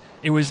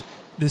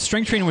the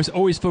strength training was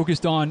always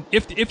focused on,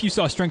 if you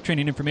saw strength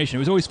training information, it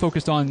was always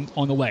focused on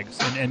the legs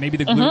and maybe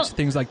the glutes,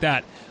 things like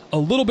that. A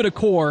little bit of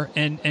core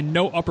and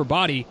no upper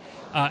body.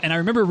 And I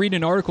remember reading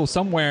an article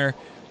somewhere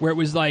where it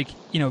was like,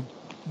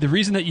 the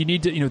reason that you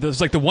need to,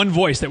 there's like the one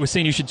voice that was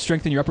saying you should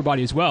strengthen your upper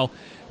body as well,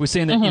 was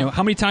saying that,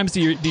 how many times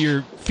do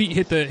your feet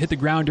hit the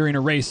ground during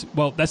a race?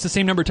 Well, that's the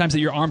same number of times that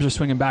your arms are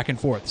swinging back and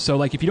forth. So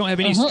like if you don't have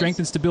any strength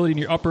and stability in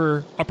your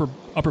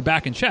upper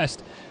back and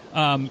chest,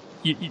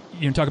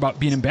 you talk about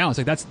being imbalanced.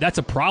 Like that's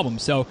a problem.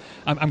 So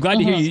I'm glad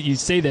to hear you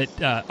say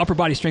that upper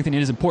body strengthening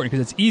is important,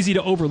 because it's easy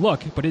to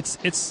overlook, but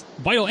it's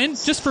vital, and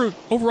just for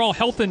overall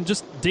health and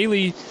just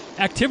daily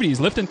activities,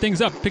 lifting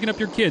things up, picking up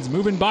your kids,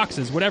 moving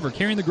boxes, whatever,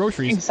 carrying the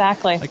groceries.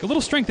 Exactly. Like a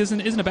little strength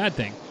isn't a bad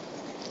thing.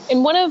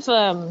 In one of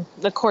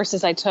the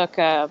courses I took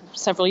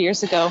several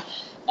years ago,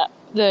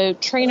 the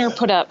trainer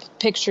put up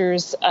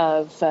pictures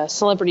of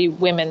celebrity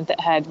women that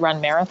had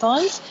run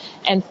marathons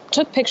and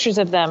took pictures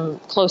of them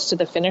close to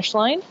the finish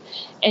line.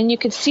 And you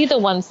could see the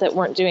ones that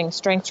weren't doing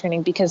strength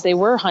training because they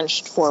were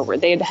hunched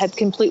forward. They had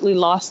completely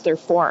lost their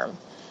form.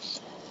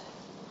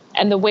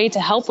 And the way to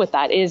help with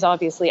that is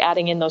obviously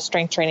adding in those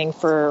strength training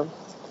for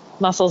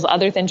muscles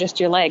other than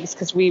just your legs,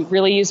 because we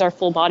really use our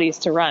full bodies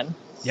to run.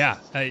 Yeah,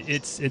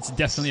 it's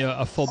definitely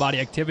a full body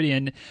activity.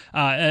 And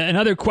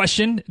another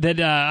question that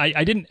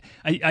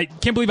I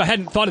can't believe I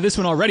hadn't thought of this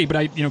one already, but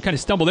I kind of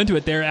stumbled into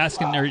it there,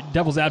 asking or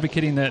devil's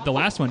advocating the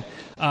last one.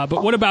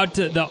 But what about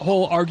the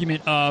whole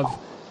argument of,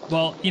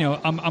 well,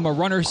 I'm a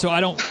runner, so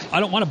I don't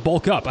want to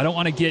bulk up. I don't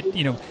want to get,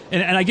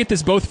 and I get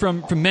this both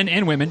from men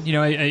and women.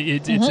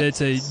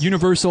 It's a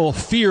universal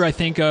fear, I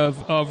think,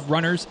 of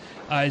runners.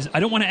 Is I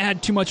don't want to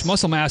add too much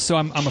muscle mass, so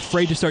I'm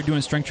afraid to start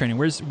doing strength training.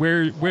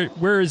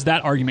 Where is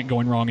that argument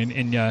going wrong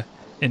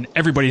in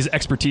everybody's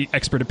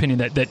expert opinion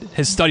that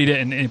has studied it,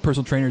 and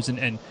personal trainers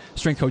and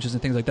strength coaches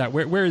and things like that?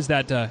 Where is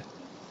that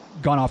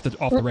gone off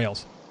the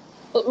rails?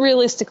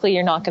 Realistically,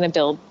 you're not going to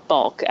build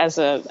bulk as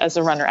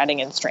a runner adding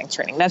in strength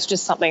training. That's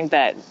just something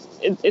that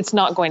it's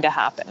not going to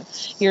happen.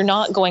 You're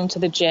not going to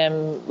the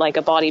gym like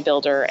a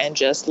bodybuilder and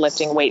just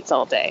lifting weights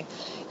all day.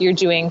 You're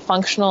doing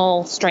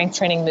functional strength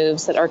training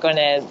moves that are going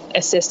to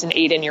assist and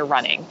aid in your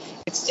running.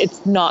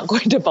 It's not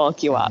going to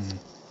bulk you up.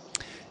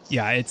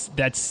 Yeah,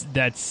 that's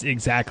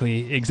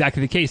exactly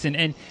the case.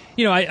 And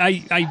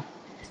I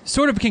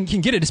sort of can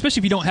get it, especially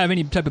if you don't have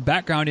any type of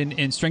background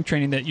in strength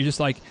training, that you're just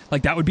like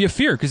that would be a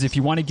fear, because if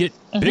you want to get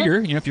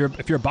bigger, if you're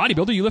a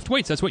bodybuilder, you lift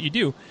weights, that's what you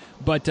do.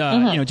 But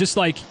just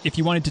like if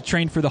you wanted to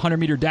train for the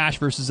 100-meter dash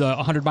versus a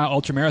 100-mile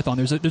ultra marathon,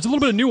 there's a little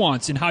bit of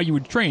nuance in how you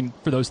would train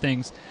for those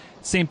things.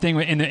 Same thing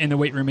in the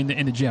weight room,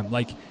 in the gym,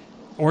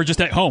 or just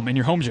at home in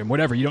your home gym,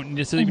 whatever. You don't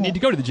necessarily even need to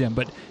go to the gym,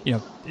 but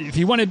if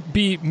you want to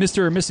be Mr.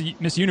 or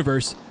Miss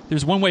Universe,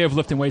 there's one way of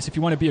lifting weights. If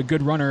you want to be a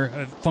good runner,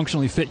 a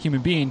functionally fit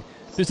human being,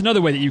 there's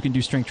another way that you can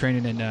do strength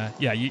training. And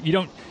you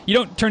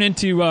don't turn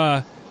into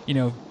Arnold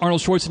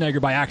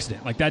Schwarzenegger by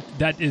accident. Like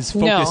that is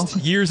focused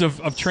years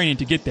of training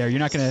to get there. You're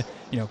not going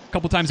to a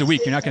couple times a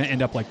week. You're not going to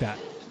end up like that.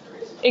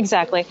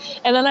 Exactly.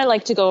 And then I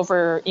like to go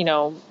over,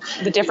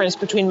 the difference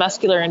between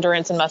muscular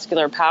endurance and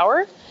muscular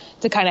power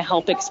to kind of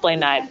help explain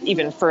that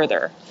even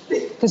further.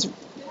 Because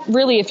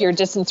really, if you're a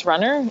distance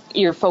runner,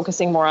 you're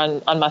focusing more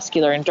on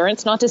muscular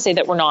endurance. Not to say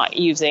that we're not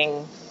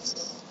using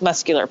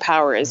muscular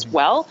power as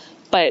well,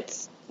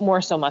 but more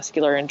so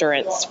muscular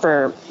endurance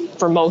for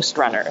most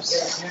runners.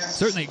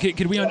 Certainly.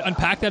 Could we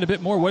unpack that a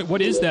bit more?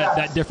 What is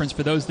that difference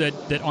for those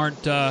that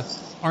aren't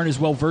as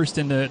well versed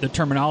in the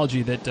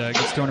terminology that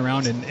gets thrown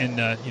around in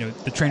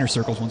the trainer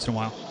circles once in a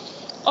while?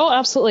 Oh,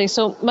 absolutely.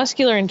 So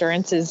muscular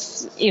endurance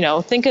is,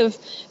 think of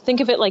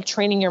it like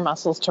training your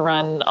muscles to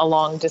run a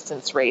long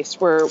distance race.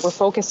 We're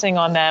focusing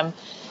on them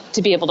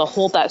to be able to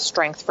hold that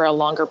strength for a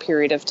longer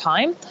period of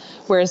time,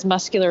 whereas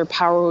muscular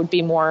power would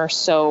be more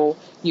so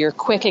your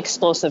quick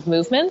explosive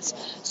movements.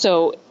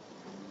 So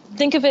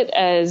think of it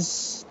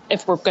as,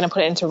 if we're going to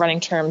put it into running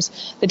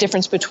terms, the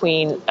difference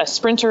between a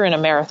sprinter and a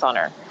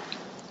marathoner.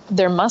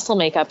 Their muscle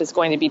makeup is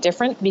going to be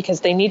different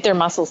because they need their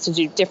muscles to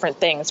do different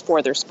things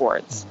for their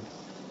sports.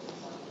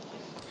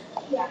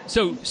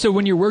 So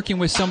when you're working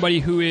with somebody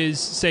who is,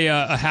 say,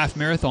 a half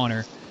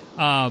marathoner,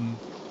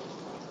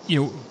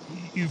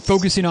 you're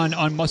focusing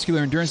on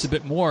muscular endurance a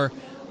bit more.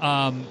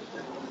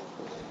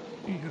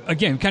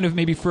 Again, kind of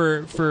maybe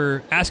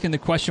for asking the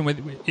question,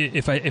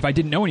 if I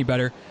didn't know any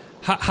better,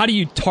 how do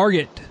you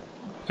target,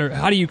 or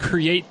how do you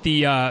create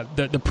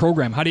the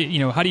program? How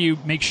do you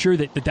make sure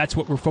that that's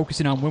what we're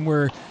focusing on when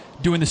we're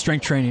doing the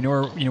strength training,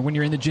 or when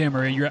you're in the gym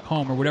or you're at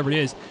home or whatever it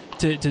is,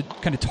 to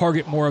kind of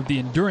target more of the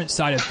endurance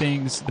side of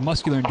things, the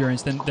muscular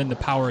endurance, than the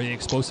power or the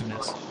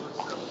explosiveness?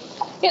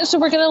 Yeah, so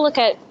we're going to look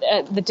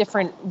at the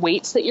different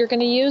weights that you're going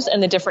to use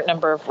and the different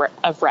number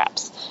of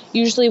reps.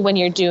 Usually when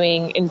you're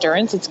doing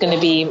endurance, it's going to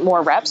be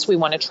more reps. We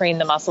want to train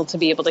the muscle to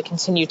be able to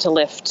continue to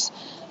lift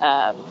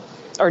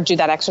or do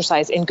that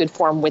exercise in good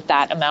form with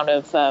that amount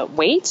of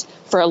weight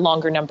for a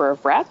longer number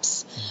of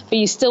reps. But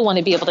you still want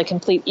to be able to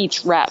complete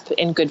each rep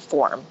in good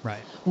form.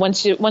 Right.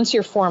 Once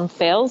your form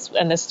fails,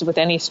 and this is with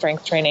any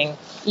strength training,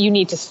 you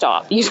need to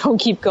stop. You don't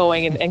keep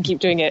going and keep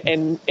doing it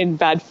in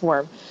bad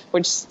form,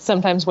 which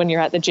sometimes when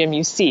you're at the gym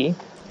you see.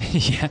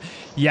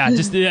 Yeah.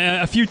 Just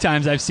a few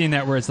times I've seen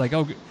that where it's like,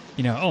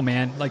 oh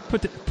man, like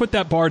put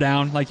that bar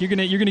down, like you're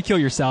gonna kill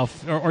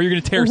yourself or you're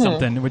gonna tear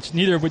something, which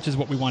neither of which is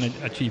what we want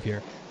to achieve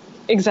here.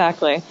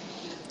 Exactly.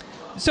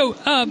 So,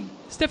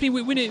 Stephanie,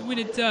 when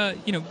it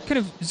kind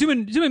of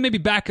zooming maybe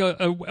back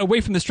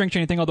away from the strength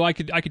training thing, although I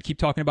could keep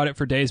talking about it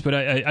for days, but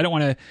I don't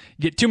want to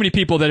get too many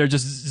people that are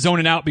just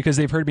zoning out because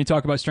they've heard me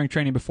talk about strength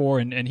training before,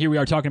 and here we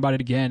are talking about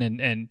it again,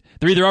 and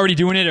they're either already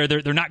doing it or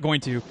they're not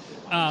going to.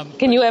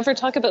 Can you ever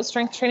talk about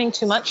strength training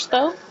too much,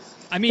 though?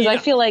 I mean, I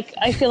feel like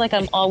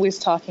I'm always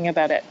talking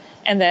about it,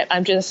 and that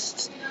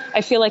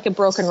I feel like a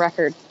broken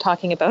record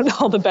talking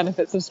about all the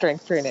benefits of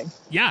strength training.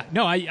 Yeah,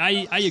 no,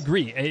 I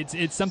agree.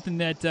 It's something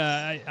that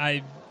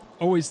I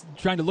always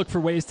trying to look for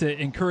ways to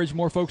encourage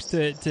more folks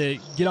to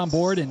get on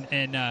board,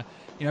 and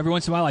every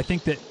once in a while I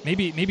think that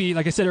maybe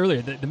like I said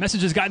earlier, the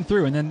message has gotten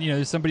through, and then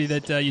there's somebody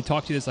that you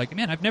talk to that's like,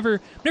 man, I've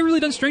never really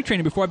done strength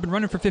training before. I've been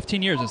running for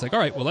 15 years. It's like, all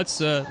right, well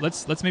let's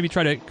maybe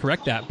try to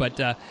correct that, but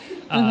kind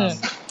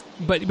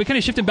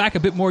of shifting back a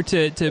bit more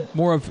to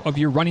more of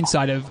your running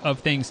side of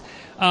things.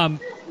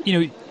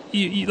 You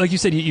like you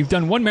said, you've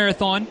done one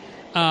marathon,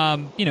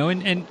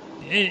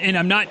 and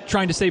I'm not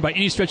trying to say by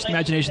any stretch of the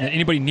imagination that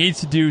anybody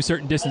needs to do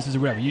certain distances or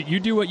whatever. You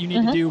do what you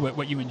need to do,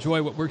 what you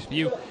enjoy, what works for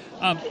you.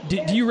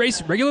 Do you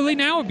race regularly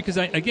now? Because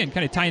again,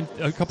 kind of tying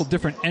a couple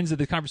different ends of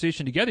the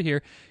conversation together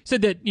here, you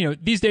said that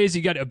these days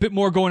you got a bit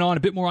more going on,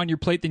 a bit more on your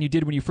plate than you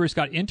did when you first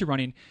got into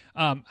running.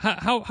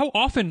 How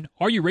often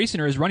are you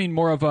racing, or is running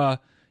more of a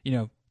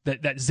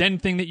that Zen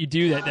thing that you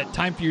do, that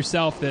time for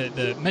yourself,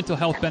 the mental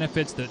health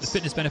benefits, the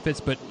fitness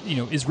benefits, but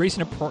is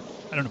racing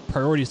I don't know,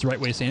 priority is the right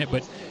way of saying it,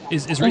 but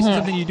is racing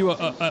something you do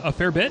a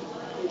fair bit?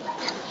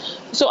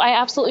 So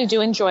I absolutely do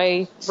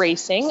enjoy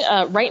racing.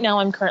 Right now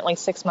I'm currently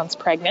 6 months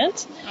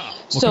pregnant. Oh,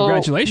 well, so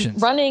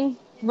congratulations. Running,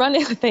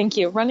 thank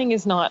you. Running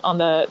is not on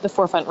the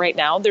forefront right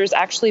now. There's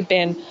actually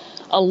been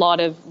a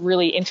lot of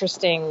really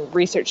interesting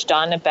research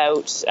done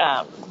about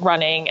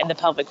running and the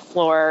pelvic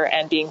floor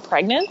and being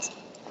pregnant.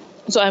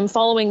 So I'm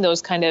following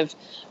those kind of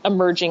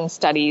emerging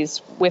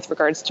studies with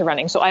regards to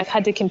running. So I've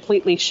had to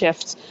completely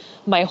shift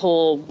my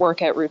whole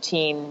workout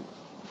routine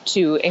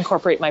to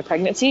incorporate my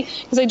pregnancy,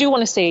 because I do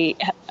want to stay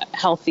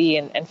healthy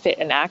and fit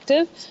and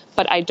active,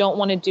 but I don't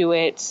want to do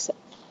it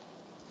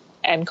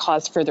and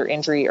cause further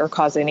injury or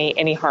cause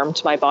any harm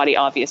to my body,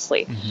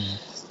 obviously.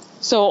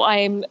 So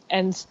and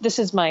this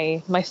is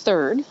my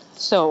third.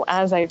 So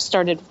as I've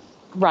started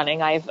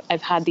running,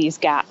 I've had these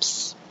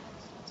gaps.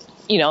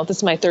 This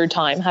is my third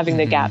time having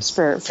the gaps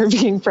for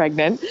being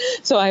pregnant.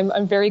 So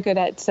I'm very good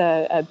at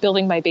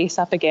building my base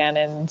up again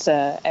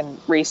and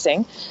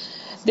racing.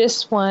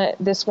 This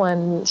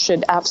one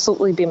should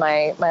absolutely be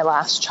my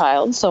last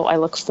child. So I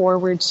look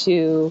forward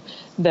to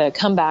the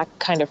comeback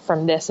kind of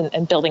from this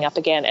and building up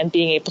again and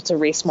being able to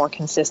race more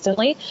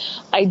consistently.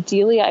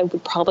 Ideally, I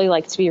would probably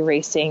like to be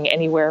racing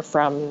anywhere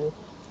from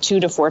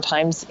 2 to 4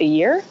 times a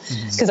year,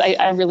 because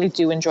I really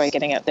do enjoy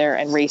getting out there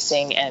and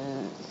racing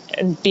and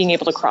being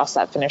able to cross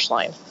that finish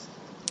line.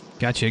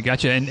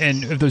 Gotcha.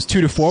 And of those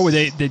 2 to 4, would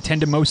they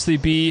tend to mostly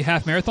be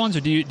half marathons,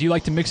 or do you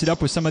like to mix it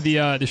up with some of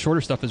the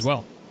shorter stuff as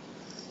well?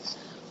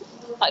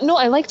 No,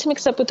 I like to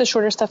mix it up with the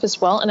shorter stuff as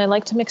well, and I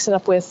like to mix it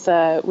up with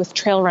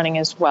trail running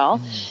as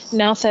well.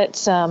 Now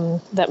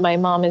that my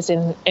mom is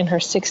in her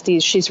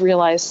 60s, she's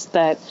realized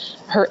that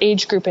her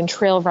age group in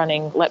trail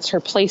running lets her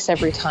place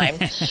every time.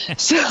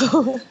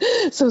 so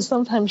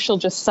sometimes she'll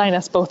just sign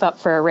us both up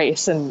for a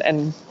race,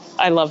 and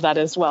I love that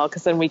as well,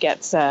 because then we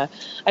get I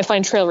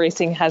find trail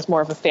racing has more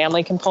of a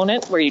family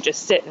component where you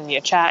just sit and you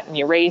chat and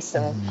you race,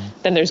 and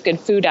then there's good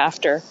food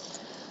after.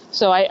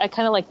 So I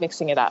kind of like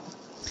mixing it up.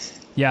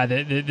 Yeah,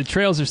 the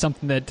trails are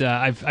something that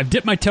I've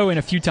dipped my toe in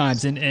a few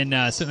times, and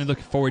certainly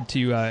looking forward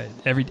to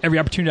every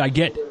opportunity I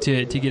get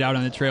to get out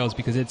on the trails,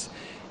 because it's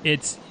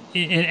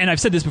and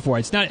I've said this before,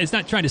 it's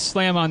not trying to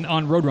slam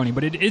on road running,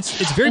 but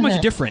it's very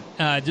much different.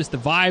 Just the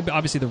vibe,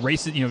 obviously the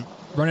races,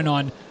 running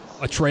on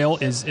a trail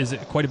is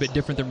quite a bit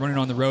different than running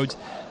on the roads.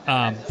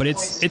 But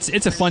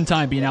it's a fun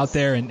time being out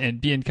there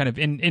and being kind of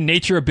in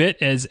nature a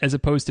bit as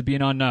opposed to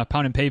being on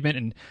pounding pavement,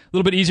 and a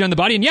little bit easier on the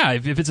body. And yeah,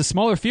 if it's a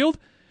smaller field,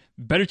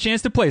 better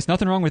chance to place.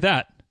 Nothing wrong with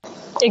that.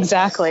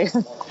 Exactly.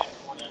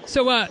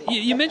 So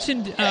you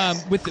mentioned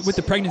with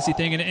the pregnancy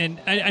thing, and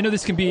I know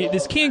this can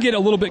get a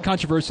little bit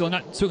controversial.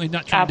 I'm certainly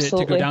not trying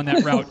to go down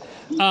that route.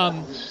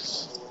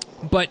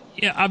 But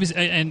yeah,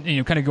 obviously,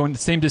 and kind of going the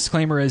same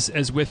disclaimer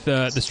as with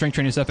the strength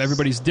training stuff.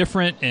 Everybody's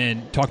different,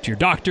 and talk to your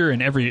doctor.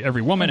 And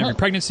every woman, every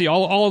pregnancy,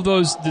 all of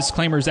those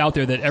disclaimers out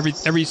there that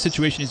every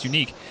situation is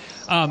unique.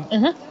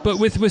 But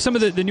with some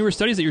of the newer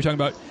studies that you're talking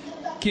about,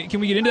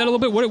 can we get into that a little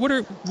bit? What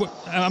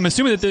I'm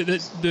assuming that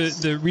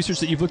the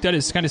research that you've looked at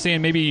is kind of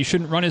saying maybe you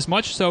shouldn't run as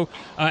much. So,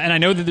 and I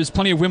know that there's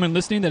plenty of women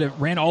listening that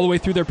have ran all the way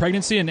through their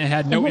pregnancy and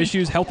had no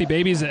issues, healthy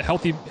babies,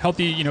 healthy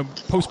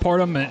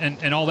postpartum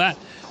and all that.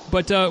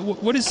 But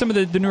what is some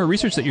of the newer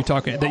research that you've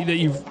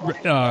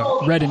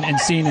read and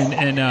seen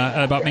and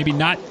about maybe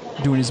not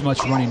doing as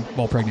much running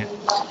while pregnant?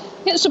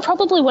 Yeah, so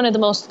probably one of the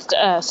most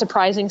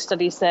surprising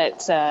studies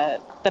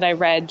that I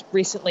read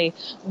recently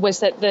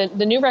was that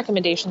the new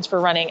recommendations for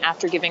running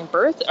after giving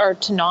birth are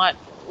to not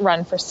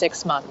run for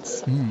 6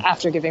 months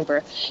after giving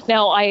birth.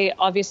 Now, I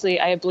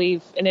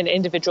believe in an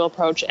individual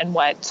approach, and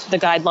what the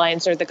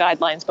guidelines are the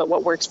guidelines, but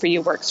what works for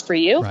you works for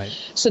you. Right.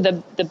 So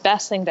the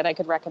best thing that I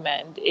could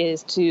recommend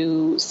is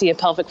to see a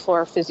pelvic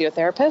floor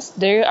physiotherapist.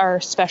 They are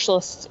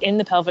specialists in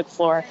the pelvic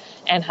floor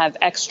and have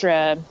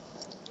extra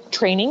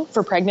training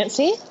for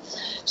pregnancy,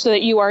 so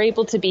that you are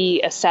able to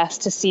be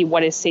assessed to see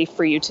what is safe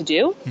for you to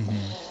do.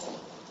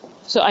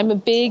 So I'm a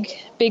big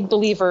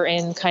believer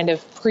in kind of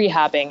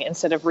prehabbing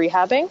instead of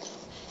rehabbing.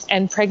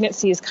 And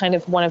pregnancy is kind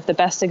of one of the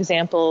best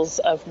examples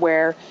of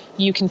where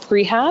you can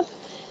prehab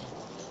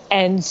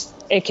and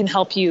it can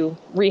help you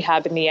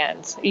rehab in the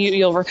end.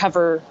 You'll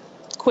recover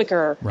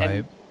quicker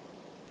and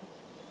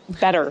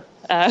better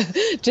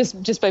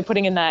just by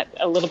putting in that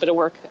a little bit of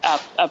work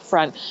up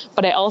front.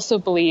 But I also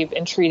believe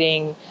in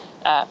treating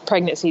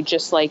pregnancy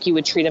just like you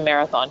would treat a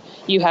marathon.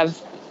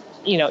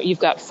 You've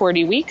got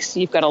 40 weeks,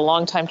 you've got a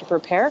long time to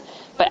prepare,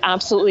 but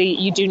absolutely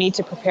you do need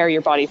to prepare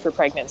your body for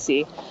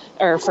pregnancy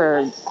or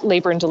for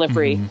labor and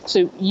delivery.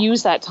 So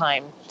use that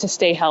time to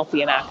stay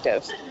healthy and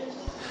active.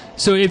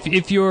 So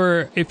if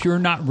you're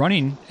not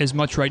running as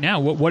much right now,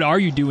 what are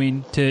you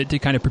doing to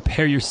kind of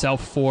prepare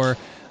yourself for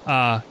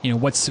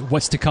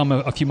what's to come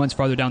a few months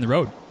farther down the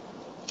road?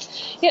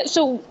 Yeah,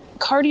 so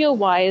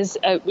cardio-wise,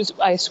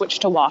 I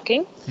switched to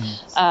walking.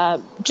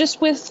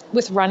 Just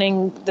with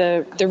running,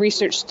 the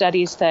research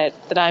studies that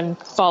I'm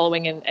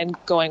following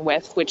and going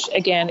with, which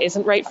again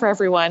isn't right for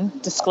everyone,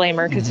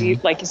 disclaimer, because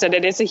like you said,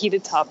 it is a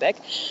heated topic.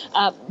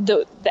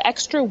 The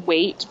extra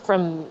weight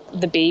from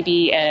the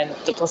baby and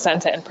the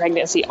placenta and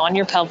pregnancy on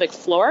your pelvic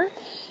floor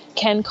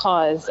can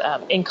cause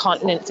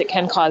incontinence. It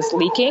can cause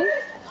leaking.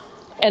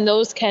 And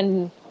those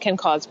can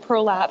cause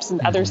prolapse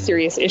and other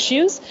serious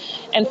issues.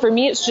 And for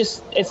me,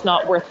 it's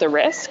not worth the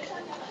risk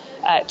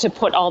to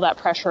put all that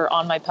pressure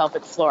on my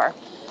pelvic floor.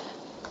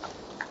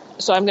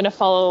 So I'm going to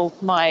follow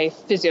my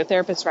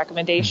physiotherapist's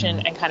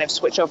recommendation and kind of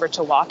switch over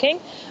to walking.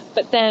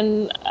 But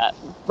then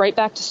right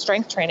back to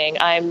strength training.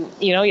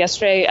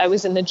 Yesterday I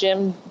was in the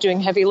gym doing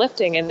heavy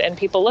lifting, and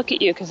people look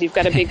at you because you've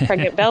got a big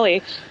pregnant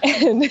belly,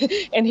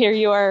 and here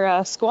you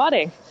are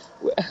squatting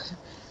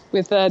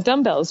with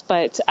dumbbells.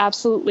 But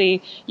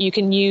absolutely, you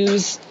can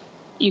use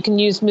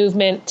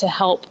movement to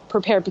help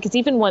prepare, because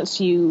even once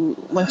you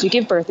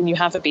give birth and you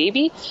have a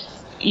baby,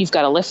 you've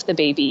got to lift the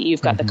baby.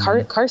 You've got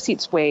the car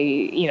seats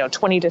weigh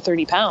 20 to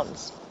 30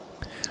 pounds.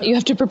 You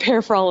have to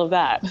prepare for all of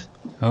that.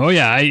 Oh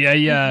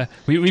yeah,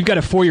 we've got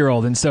a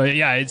 4-year-old, and so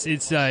yeah,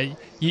 it's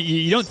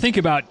you don't think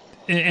about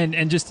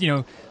and just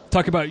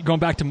talk about going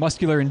back to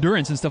muscular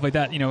endurance and stuff like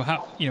that.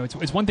 How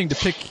it's one thing to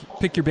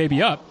pick your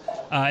baby up.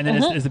 And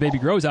then as the baby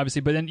grows,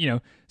 obviously, but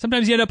then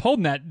sometimes you end up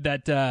holding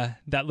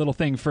that little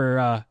thing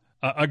for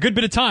a good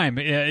bit of time.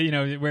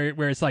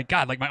 Where it's like,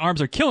 God, like my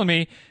arms are killing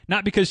me,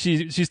 not because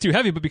she's too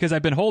heavy, but because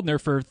I've been holding her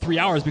for 3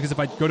 hours. Because if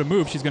I go to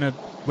move, she's gonna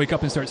wake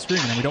up and start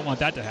screaming, and we don't want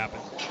that to happen.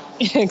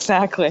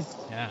 Exactly.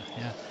 Yeah.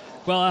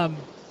 Well,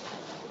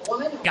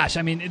 gosh,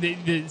 I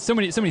mean, so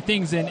many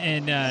things,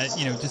 and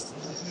just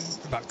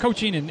about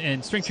coaching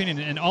and strength training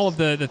and all of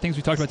the things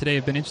we talked about today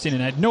have been interesting,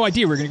 and I had no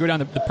idea we were going to go down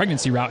the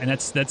pregnancy route, and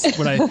that's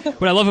what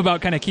I love about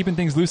kind of keeping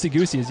things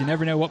loosey-goosey, is you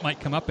never know what might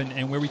come up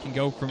and where we can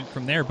go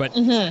from there. But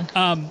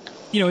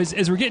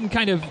as we're getting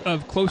kind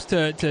of close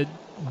to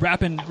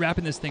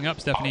wrapping this thing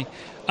up, Stephanie,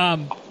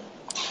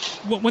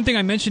 one thing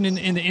I mentioned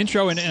in the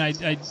intro, and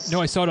I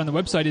know I saw it on the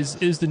website,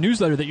 is the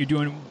newsletter that you're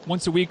doing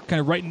once a week, kind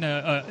of writing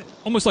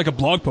almost like a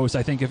blog post,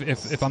 I think,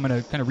 if I'm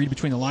going to kind of read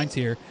between the lines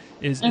here,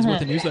 is what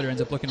the newsletter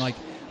ends up looking like.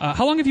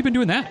 How long have you been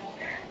doing that?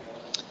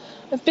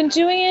 I've been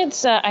doing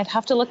it, I'd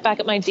have to look back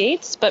at my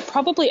dates, but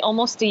probably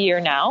almost a year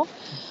now.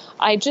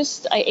 I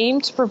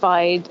aim to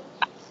provide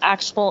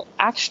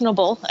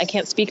actionable, I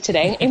can't speak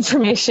today,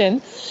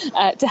 information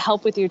to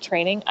help with your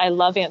training. I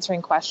love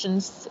answering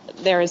questions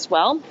there as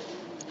well.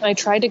 I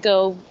try to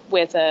go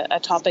with a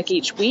topic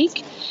each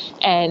week,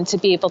 and to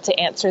be able to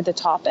answer the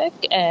topic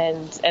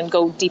and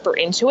go deeper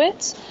into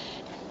it.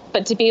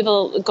 But to be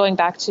able, going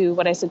back to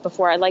what I said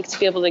before, I like to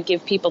be able to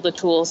give people the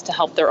tools to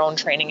help their own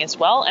training as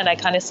well. And I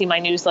kind of see my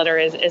newsletter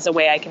as a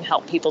way I can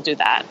help people do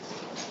that.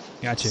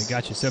 Gotcha.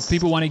 So if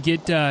people want to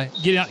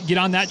get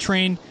on that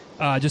train,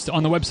 just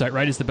on the website,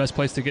 right, is the best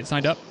place to get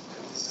signed up?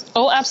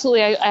 Oh,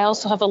 absolutely. I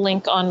also have a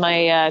link on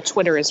my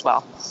Twitter as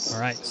well. All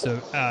right.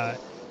 So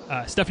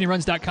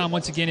StephanieRuns.com,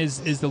 once again,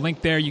 is the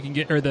link there. You can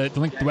get, or the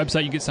link to the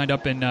website. You get signed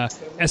up, and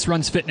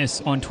SRuns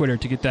Fitness on Twitter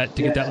to get that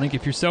link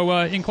if you're so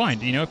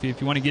inclined. If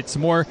you want to get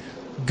some more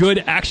good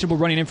actionable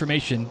running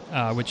information,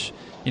 which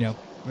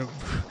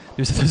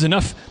there's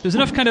enough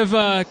kind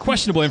of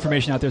questionable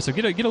information out there. So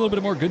get a little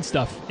bit more good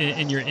stuff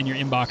in your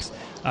inbox.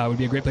 would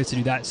be a great place to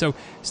do that. So,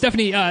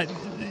 Stephanie,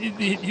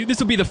 this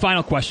will be the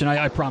final question,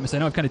 I promise. I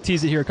know I've kind of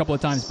teased it here a couple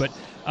of times, but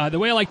the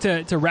way I like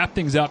to wrap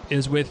things up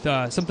is with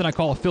something I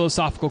call a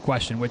philosophical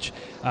question, which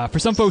for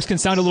some folks can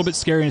sound a little bit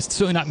scary, and it's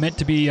certainly not meant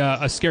to be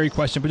a scary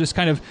question, but just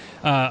kind of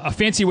a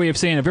fancy way of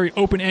saying a very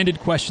open-ended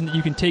question that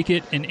you can take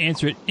it and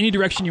answer it any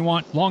direction you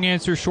want. Long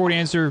answer, short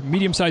answer,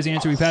 medium-sized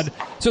answer. We've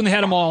certainly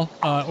had them all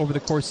over the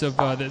course of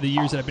the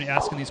years that I've been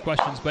asking these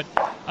questions. But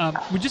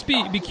would just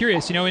be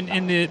curious,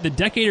 in the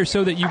decade or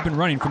so that you've been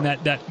running, from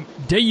that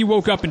day you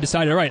woke up and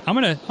decided, all right, I'm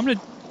gonna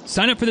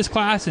sign up for this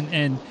class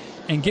and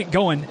get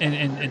going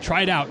and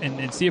try it out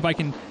and see if I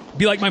can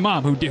be like my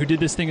mom who did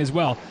this thing as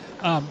well,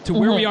 to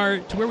where we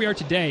are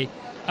today.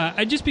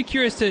 I'd just be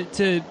curious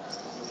to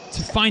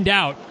find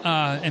out,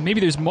 and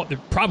maybe there's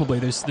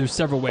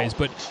several ways,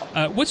 but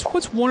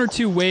what's one or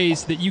two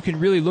ways that you can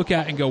really look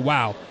at and go,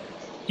 wow,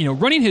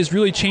 running has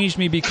really changed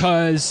me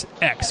because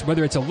X,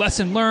 whether it's a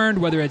lesson learned,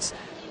 whether it's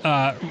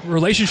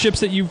relationships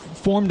that you've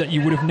formed that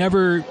you would have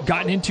never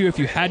gotten into if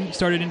you hadn't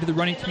started into the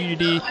running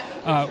community,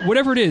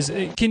 whatever it is.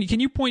 Can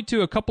you point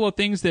to a couple of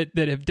things that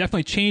have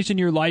definitely changed in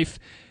your life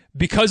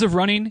because of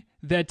running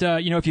that,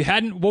 if you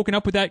hadn't woken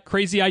up with that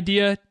crazy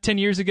idea 10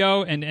 years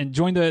ago and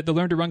joined the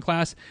Learn to Run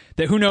class,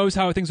 that who knows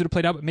how things would have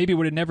played out, but maybe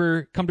would have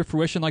never come to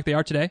fruition like they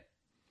are today?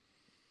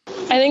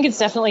 I think it's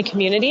definitely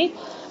community.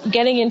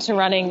 Getting into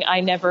running,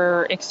 I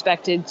never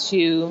expected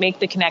to make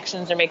the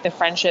connections or make the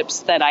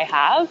friendships that I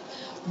have.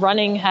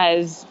 Running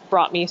has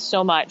brought me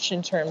so much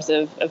in terms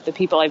of the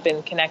people I've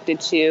been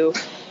connected to,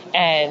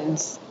 and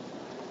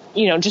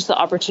just the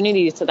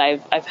opportunities that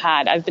I've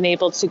had. I've been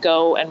able to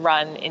go and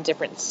run in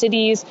different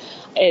cities.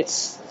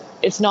 It's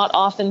not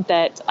often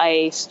that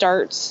I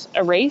start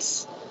a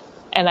race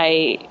and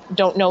I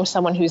don't know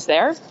someone who's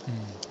there.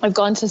 I've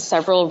gone to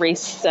several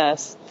race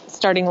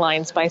starting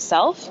lines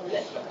myself,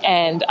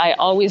 and I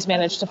always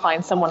manage to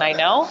find someone I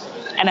know.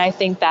 And I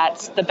think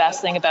that's the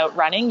best thing about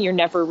running. You're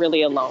never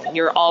really alone.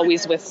 You're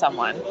always with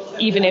someone,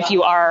 even if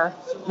you are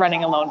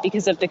running alone,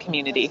 because of the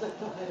community.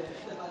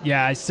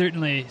 Yeah, I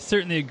certainly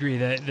agree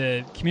that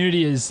the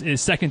community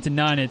is second to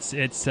none. It's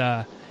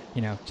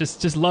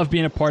just love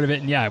being a part of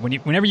it. And yeah,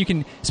 whenever you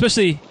can,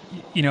 especially,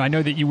 I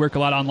know that you work a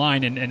lot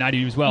online and I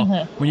do as well.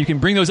 Mm-hmm. When you can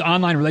bring those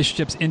online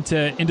relationships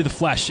into the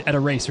flesh at a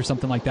race or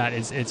something like that,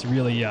 it's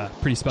really a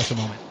pretty special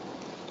moment.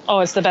 Oh,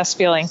 it's the best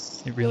feeling.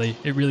 It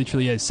really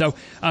truly is. So,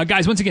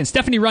 guys, once again,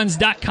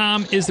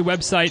 StephanieRuns.com is the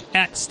website,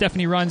 at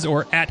Stephanie Runs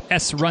or at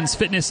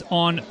SRunsFitness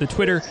on the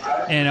Twitter.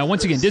 And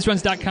once again,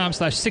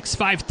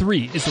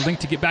 DizRuns.com/653 is the link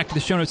to get back to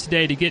the show notes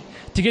today to get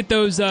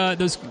those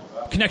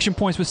connection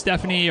points with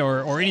Stephanie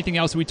or anything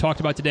else that we talked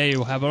about today.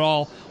 We'll have it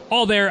all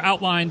there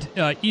outlined,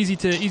 easy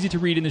to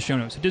read in the show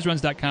notes. So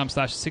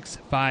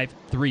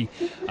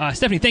DizRuns.com/653.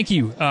 Stephanie, thank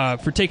you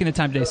for taking the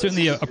time today.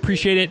 Certainly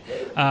appreciate it.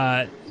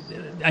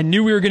 I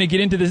knew we were going to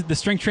get into the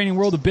strength training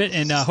world a bit,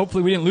 and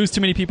hopefully we didn't lose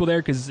too many people there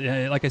because,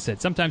 like I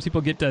said, sometimes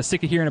people get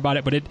sick of hearing about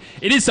it, but it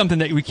is something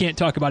that we can't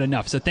talk about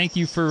enough. So thank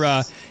you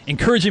for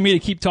encouraging me to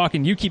keep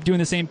talking. You keep doing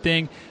the same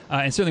thing,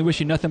 and certainly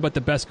wish you nothing but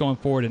the best going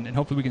forward, and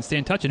hopefully we can stay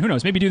in touch. And who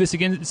knows, maybe do this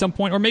again at some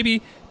point, or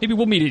maybe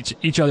we'll meet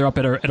each other up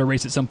at a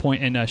race at some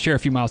point and share a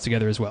few miles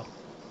together as well.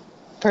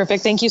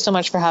 Perfect. Thank you so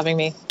much for having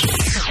me.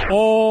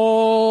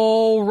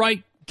 All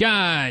right.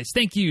 Guys,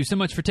 thank you so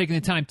much for taking the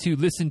time to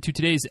listen to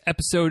today's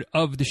episode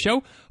of the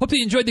show. Hope that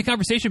you enjoyed the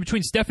conversation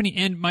between Stephanie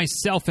and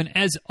myself. And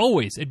as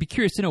always, I'd be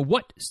curious to know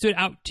what stood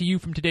out to you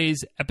from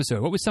today's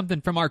episode. What was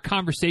something from our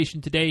conversation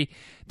today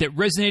that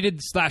resonated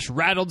 /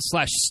 rattled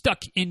 /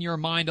 stuck in your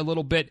mind a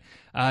little bit,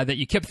 that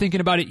you kept thinking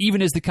about it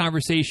even as the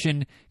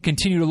conversation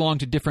continued along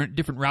to different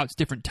routes,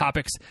 different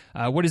topics?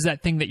 What is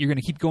that thing that you're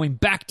going to keep going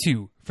back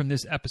to from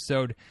this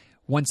episode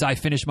once I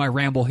finish my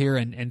ramble here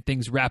and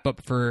things wrap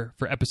up for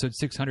episode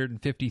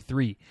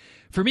 653.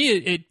 For me,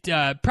 it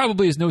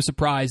probably is no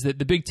surprise that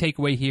the big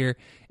takeaway here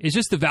is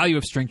just the value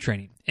of strength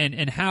training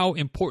and how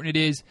important it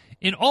is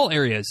in all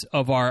areas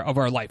of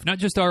our life, not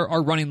just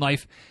our running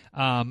life,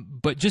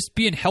 but just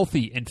being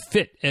healthy and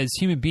fit as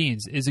human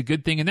beings is a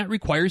good thing, and that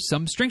requires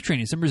some strength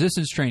training, some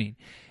resistance training.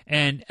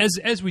 And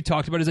as we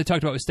talked about, as I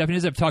talked about with Stephanie,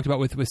 as I've talked about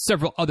with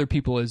several other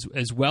people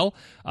as well,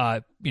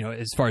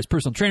 as far as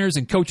personal trainers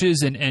and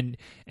coaches and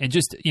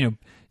just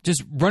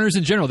runners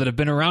in general that have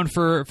been around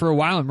for a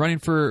while and running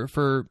for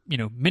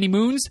many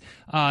moons,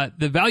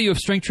 the value of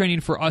strength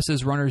training for us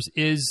as runners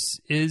is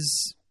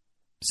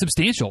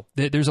substantial.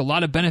 There's a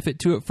lot of benefit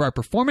to it for our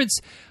performance,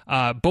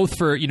 both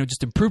for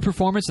just improved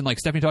performance and, like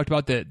Stephanie talked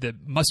about, the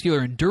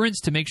muscular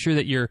endurance to make sure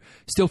that you're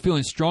still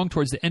feeling strong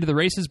towards the end of the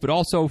races, but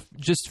also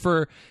just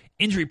for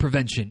injury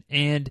prevention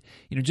and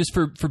just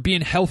for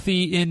being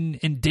healthy in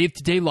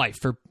day-to-day life,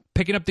 for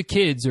picking up the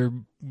kids or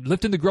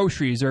lifting the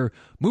groceries or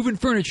moving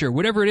furniture,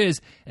 whatever it is.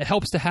 It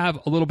helps to have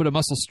a little bit of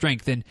muscle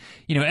strength. And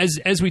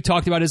as we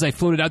talked about, as I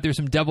floated out there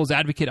some devil's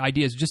advocate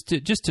ideas, just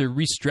to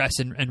re-stress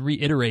and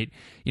reiterate,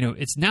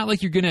 it's not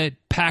like you're going to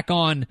pack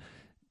on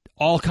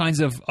all kinds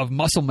of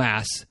muscle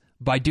mass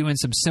by doing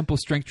some simple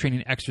strength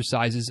training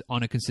exercises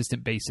on a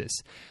consistent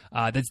basis.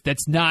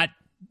 That's not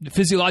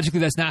physiologically,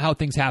 that's not how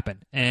things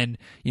happen. And,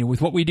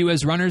 with what we do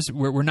as runners,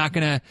 we're not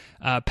going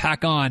to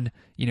pack on,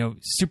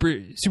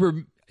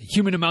 super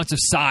human amounts of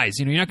size.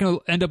 You're not going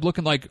to end up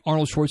looking like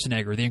Arnold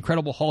Schwarzenegger or the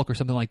Incredible Hulk or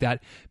something like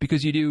that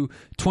because you do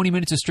 20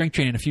 minutes of strength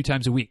training a few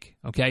times a week.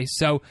 Okay.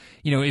 So,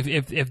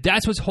 if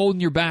that's what's holding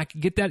you back,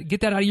 get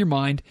that out of your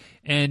mind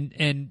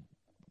and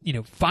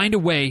find a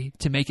way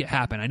to make it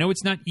happen. I know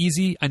it's not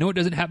easy. I know it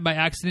doesn't happen by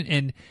accident.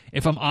 And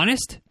if I'm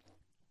honest,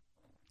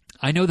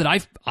 I know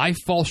that I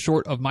fall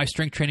short of my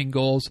strength training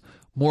goals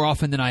more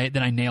often than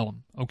I nail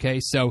them. Okay,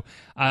 so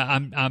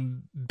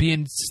I'm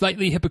being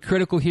slightly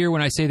hypocritical here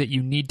when I say that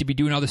you need to be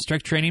doing all the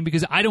strength training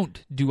because I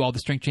don't do all the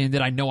strength training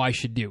that I know I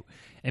should do,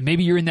 and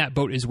maybe you're in that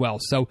boat as well.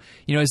 So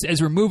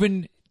as we're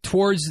moving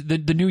towards the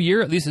new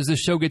year, at least as this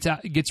show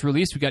gets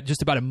released, we got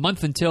just about a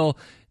month until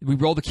we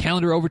roll the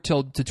calendar over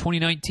to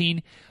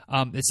 2019.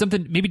 It's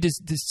something maybe to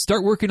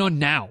start working on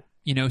now.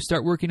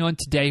 Start working on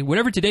today,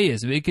 whatever today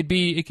is. It could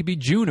be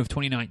June of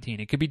 2019.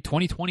 It could be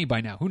 2020 by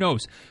now. Who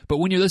knows? But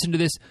when you're listening to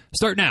this,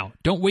 start now.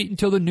 Don't wait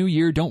until the new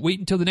year. Don't wait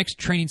until the next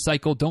training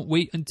cycle. Don't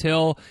wait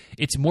until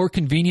it's more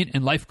convenient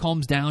and life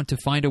calms down to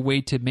find a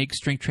way to make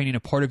strength training a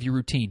part of your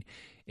routine.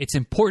 It's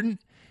important.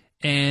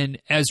 And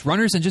as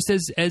runners and just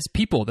as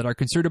people that are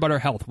concerned about our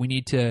health, we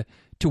need to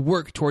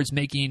work towards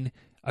making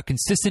a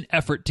consistent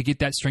effort to get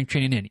that strength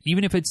training in,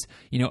 even if it's,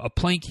 a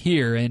plank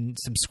here and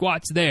some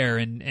squats there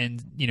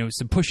and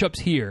some push-ups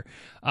here.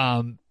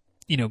 A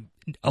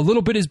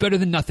little bit is better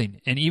than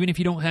nothing. And even if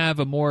you don't have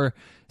a more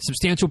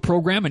substantial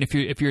program, and if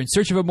you're in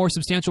search of a more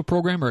substantial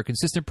program or a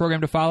consistent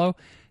program to follow,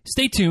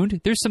 stay tuned.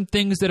 There's some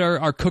things that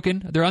are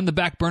cooking. They're on the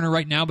back burner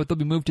right now, but they'll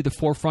be moved to the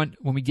forefront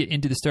when we get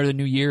into the start of the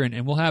new year,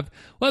 and we'll have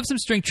some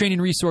strength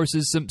training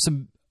resources,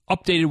 some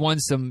updated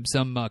ones, some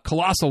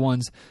colossal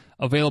ones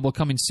available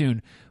coming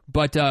soon.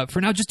 But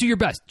for now, just do your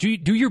best.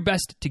 Do your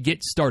best to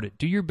get started.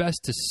 Do your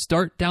best to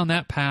start down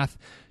that path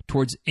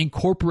towards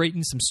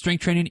incorporating some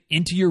strength training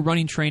into your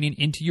running training,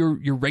 into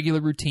your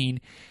regular routine.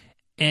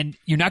 And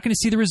you're not going to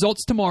see the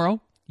results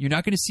tomorrow. You're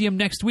not going to see them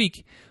next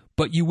week,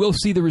 but you will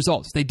see the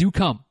results. They do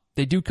come.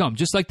 They do come.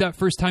 Just like that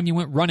first time you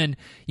went running,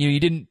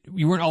 you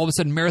weren't all of a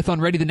sudden marathon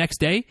ready the next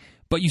day,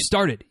 but you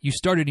started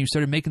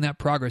making that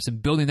progress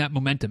and building that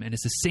momentum. And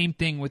it's the same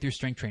thing with your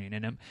strength training.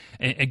 And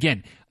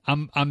again,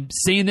 I'm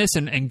saying this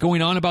and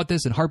going on about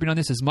this and harping on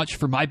this as much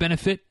for my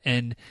benefit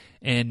and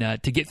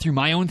to get through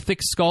my own thick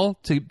skull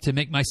to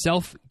make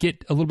myself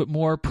get a little bit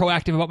more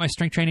proactive about my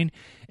strength training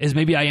as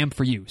maybe I am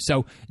for you.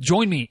 So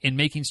join me in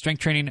making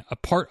strength training a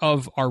part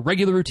of our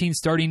regular routine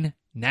starting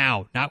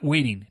now, not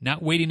waiting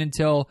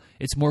until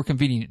it's more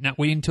convenient, not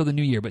waiting until the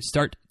new year, but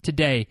start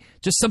today.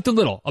 Just something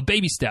little, a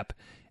baby step,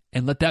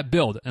 and let that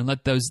build and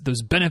let those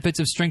benefits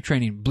of strength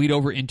training bleed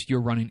over into your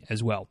running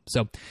as well.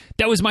 So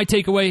that was my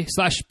takeaway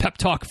 / pep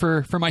talk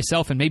for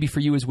myself and maybe for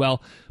you as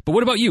well. But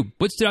what about you?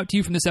 What stood out to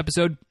you from this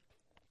episode?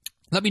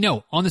 Let me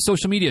know on the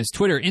social medias,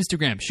 Twitter,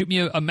 Instagram. Shoot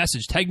me a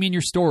message. Tag me in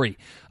your story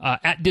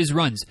at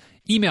DizRuns.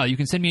 Email. You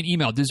can send me an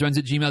email,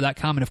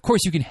 dizruns@gmail.com. And of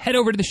course, you can head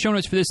over to the show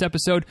notes for this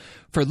episode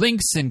for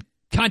links and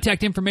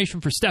contact information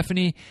for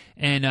Stephanie,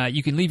 and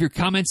you can leave your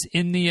comments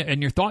and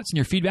your thoughts and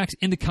your feedbacks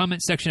in the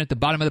comment section at the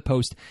bottom of the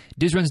post.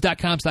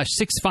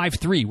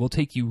 DizRuns.com/653 will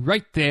take you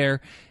right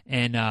there,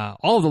 and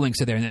all of the links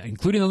are there,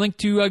 including the link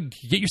to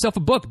get yourself a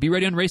book. Be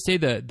Ready on Race Day.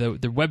 The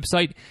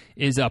website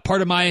is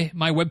part of my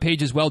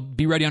webpage as well.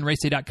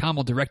 BeReadyOnRaceDay.com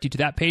will direct you to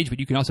that page, but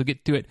you can also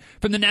get to it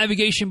from the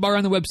navigation bar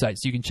on the website,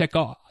 so you can check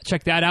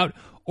that out.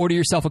 Order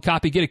yourself a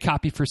copy. Get a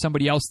copy for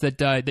somebody else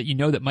that you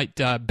know that might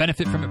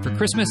benefit from it for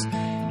Christmas,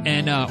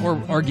 and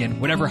or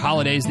again, whatever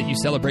holidays that you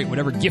celebrate,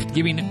 whatever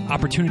gift-giving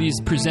opportunities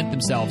present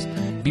themselves.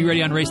 Be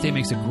Ready on Race Day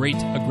makes a great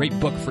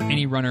book for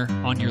any runner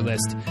on your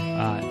list.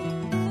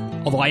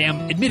 Although I am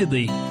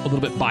admittedly a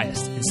little bit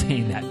biased in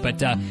saying that,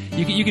 but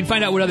you can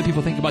find out what other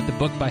people think about the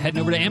book by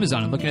heading over to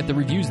Amazon and looking at the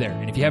reviews there.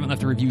 And if you haven't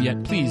left a review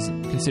yet, please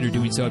consider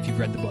doing so if you've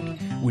read the book.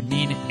 Would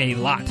mean a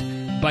lot.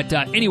 But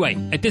anyway,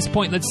 at this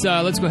point, let's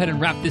go ahead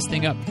and wrap this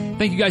thing up.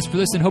 Thank you guys for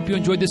listening. Hope you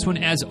enjoyed this one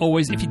as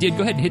always. If you did,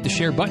 go ahead and hit the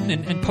share button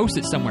and post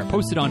it somewhere.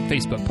 Post it on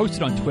Facebook. Post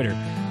it on Twitter.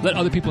 Let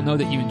other people know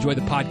that you enjoy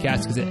the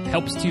podcast because it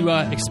helps to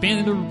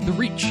expand the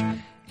reach.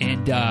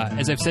 And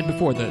as I've said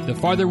before, the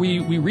farther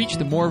we reach,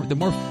 the more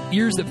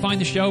ears that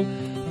find the show,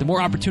 the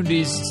more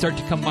opportunities start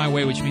to come my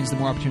way, which means the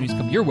more opportunities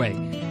come your way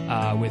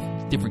with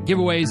different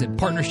giveaways and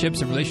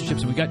partnerships and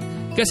relationships. And we got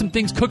some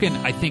things cooking,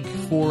 I think,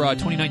 for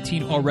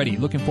 2019 already.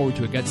 Looking forward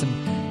to it. Got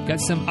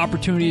some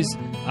opportunities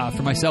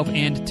for myself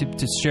and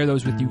to share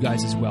those with you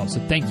guys as well. So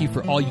thank you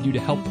for all you do to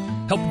help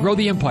grow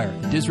the empire,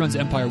 the DizRuns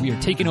empire. We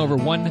are taking over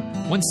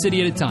one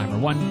city at a time, or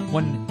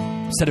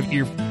one set of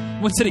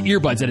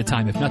earbuds at a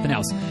time, if nothing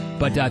else.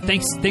 But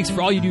thanks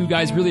for all you do,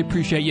 guys. Really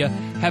appreciate you.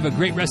 Have a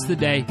great rest of the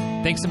day.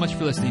 Thanks so much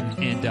for listening,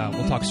 and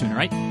we'll talk soon, all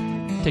right?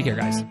 Take care,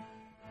 guys.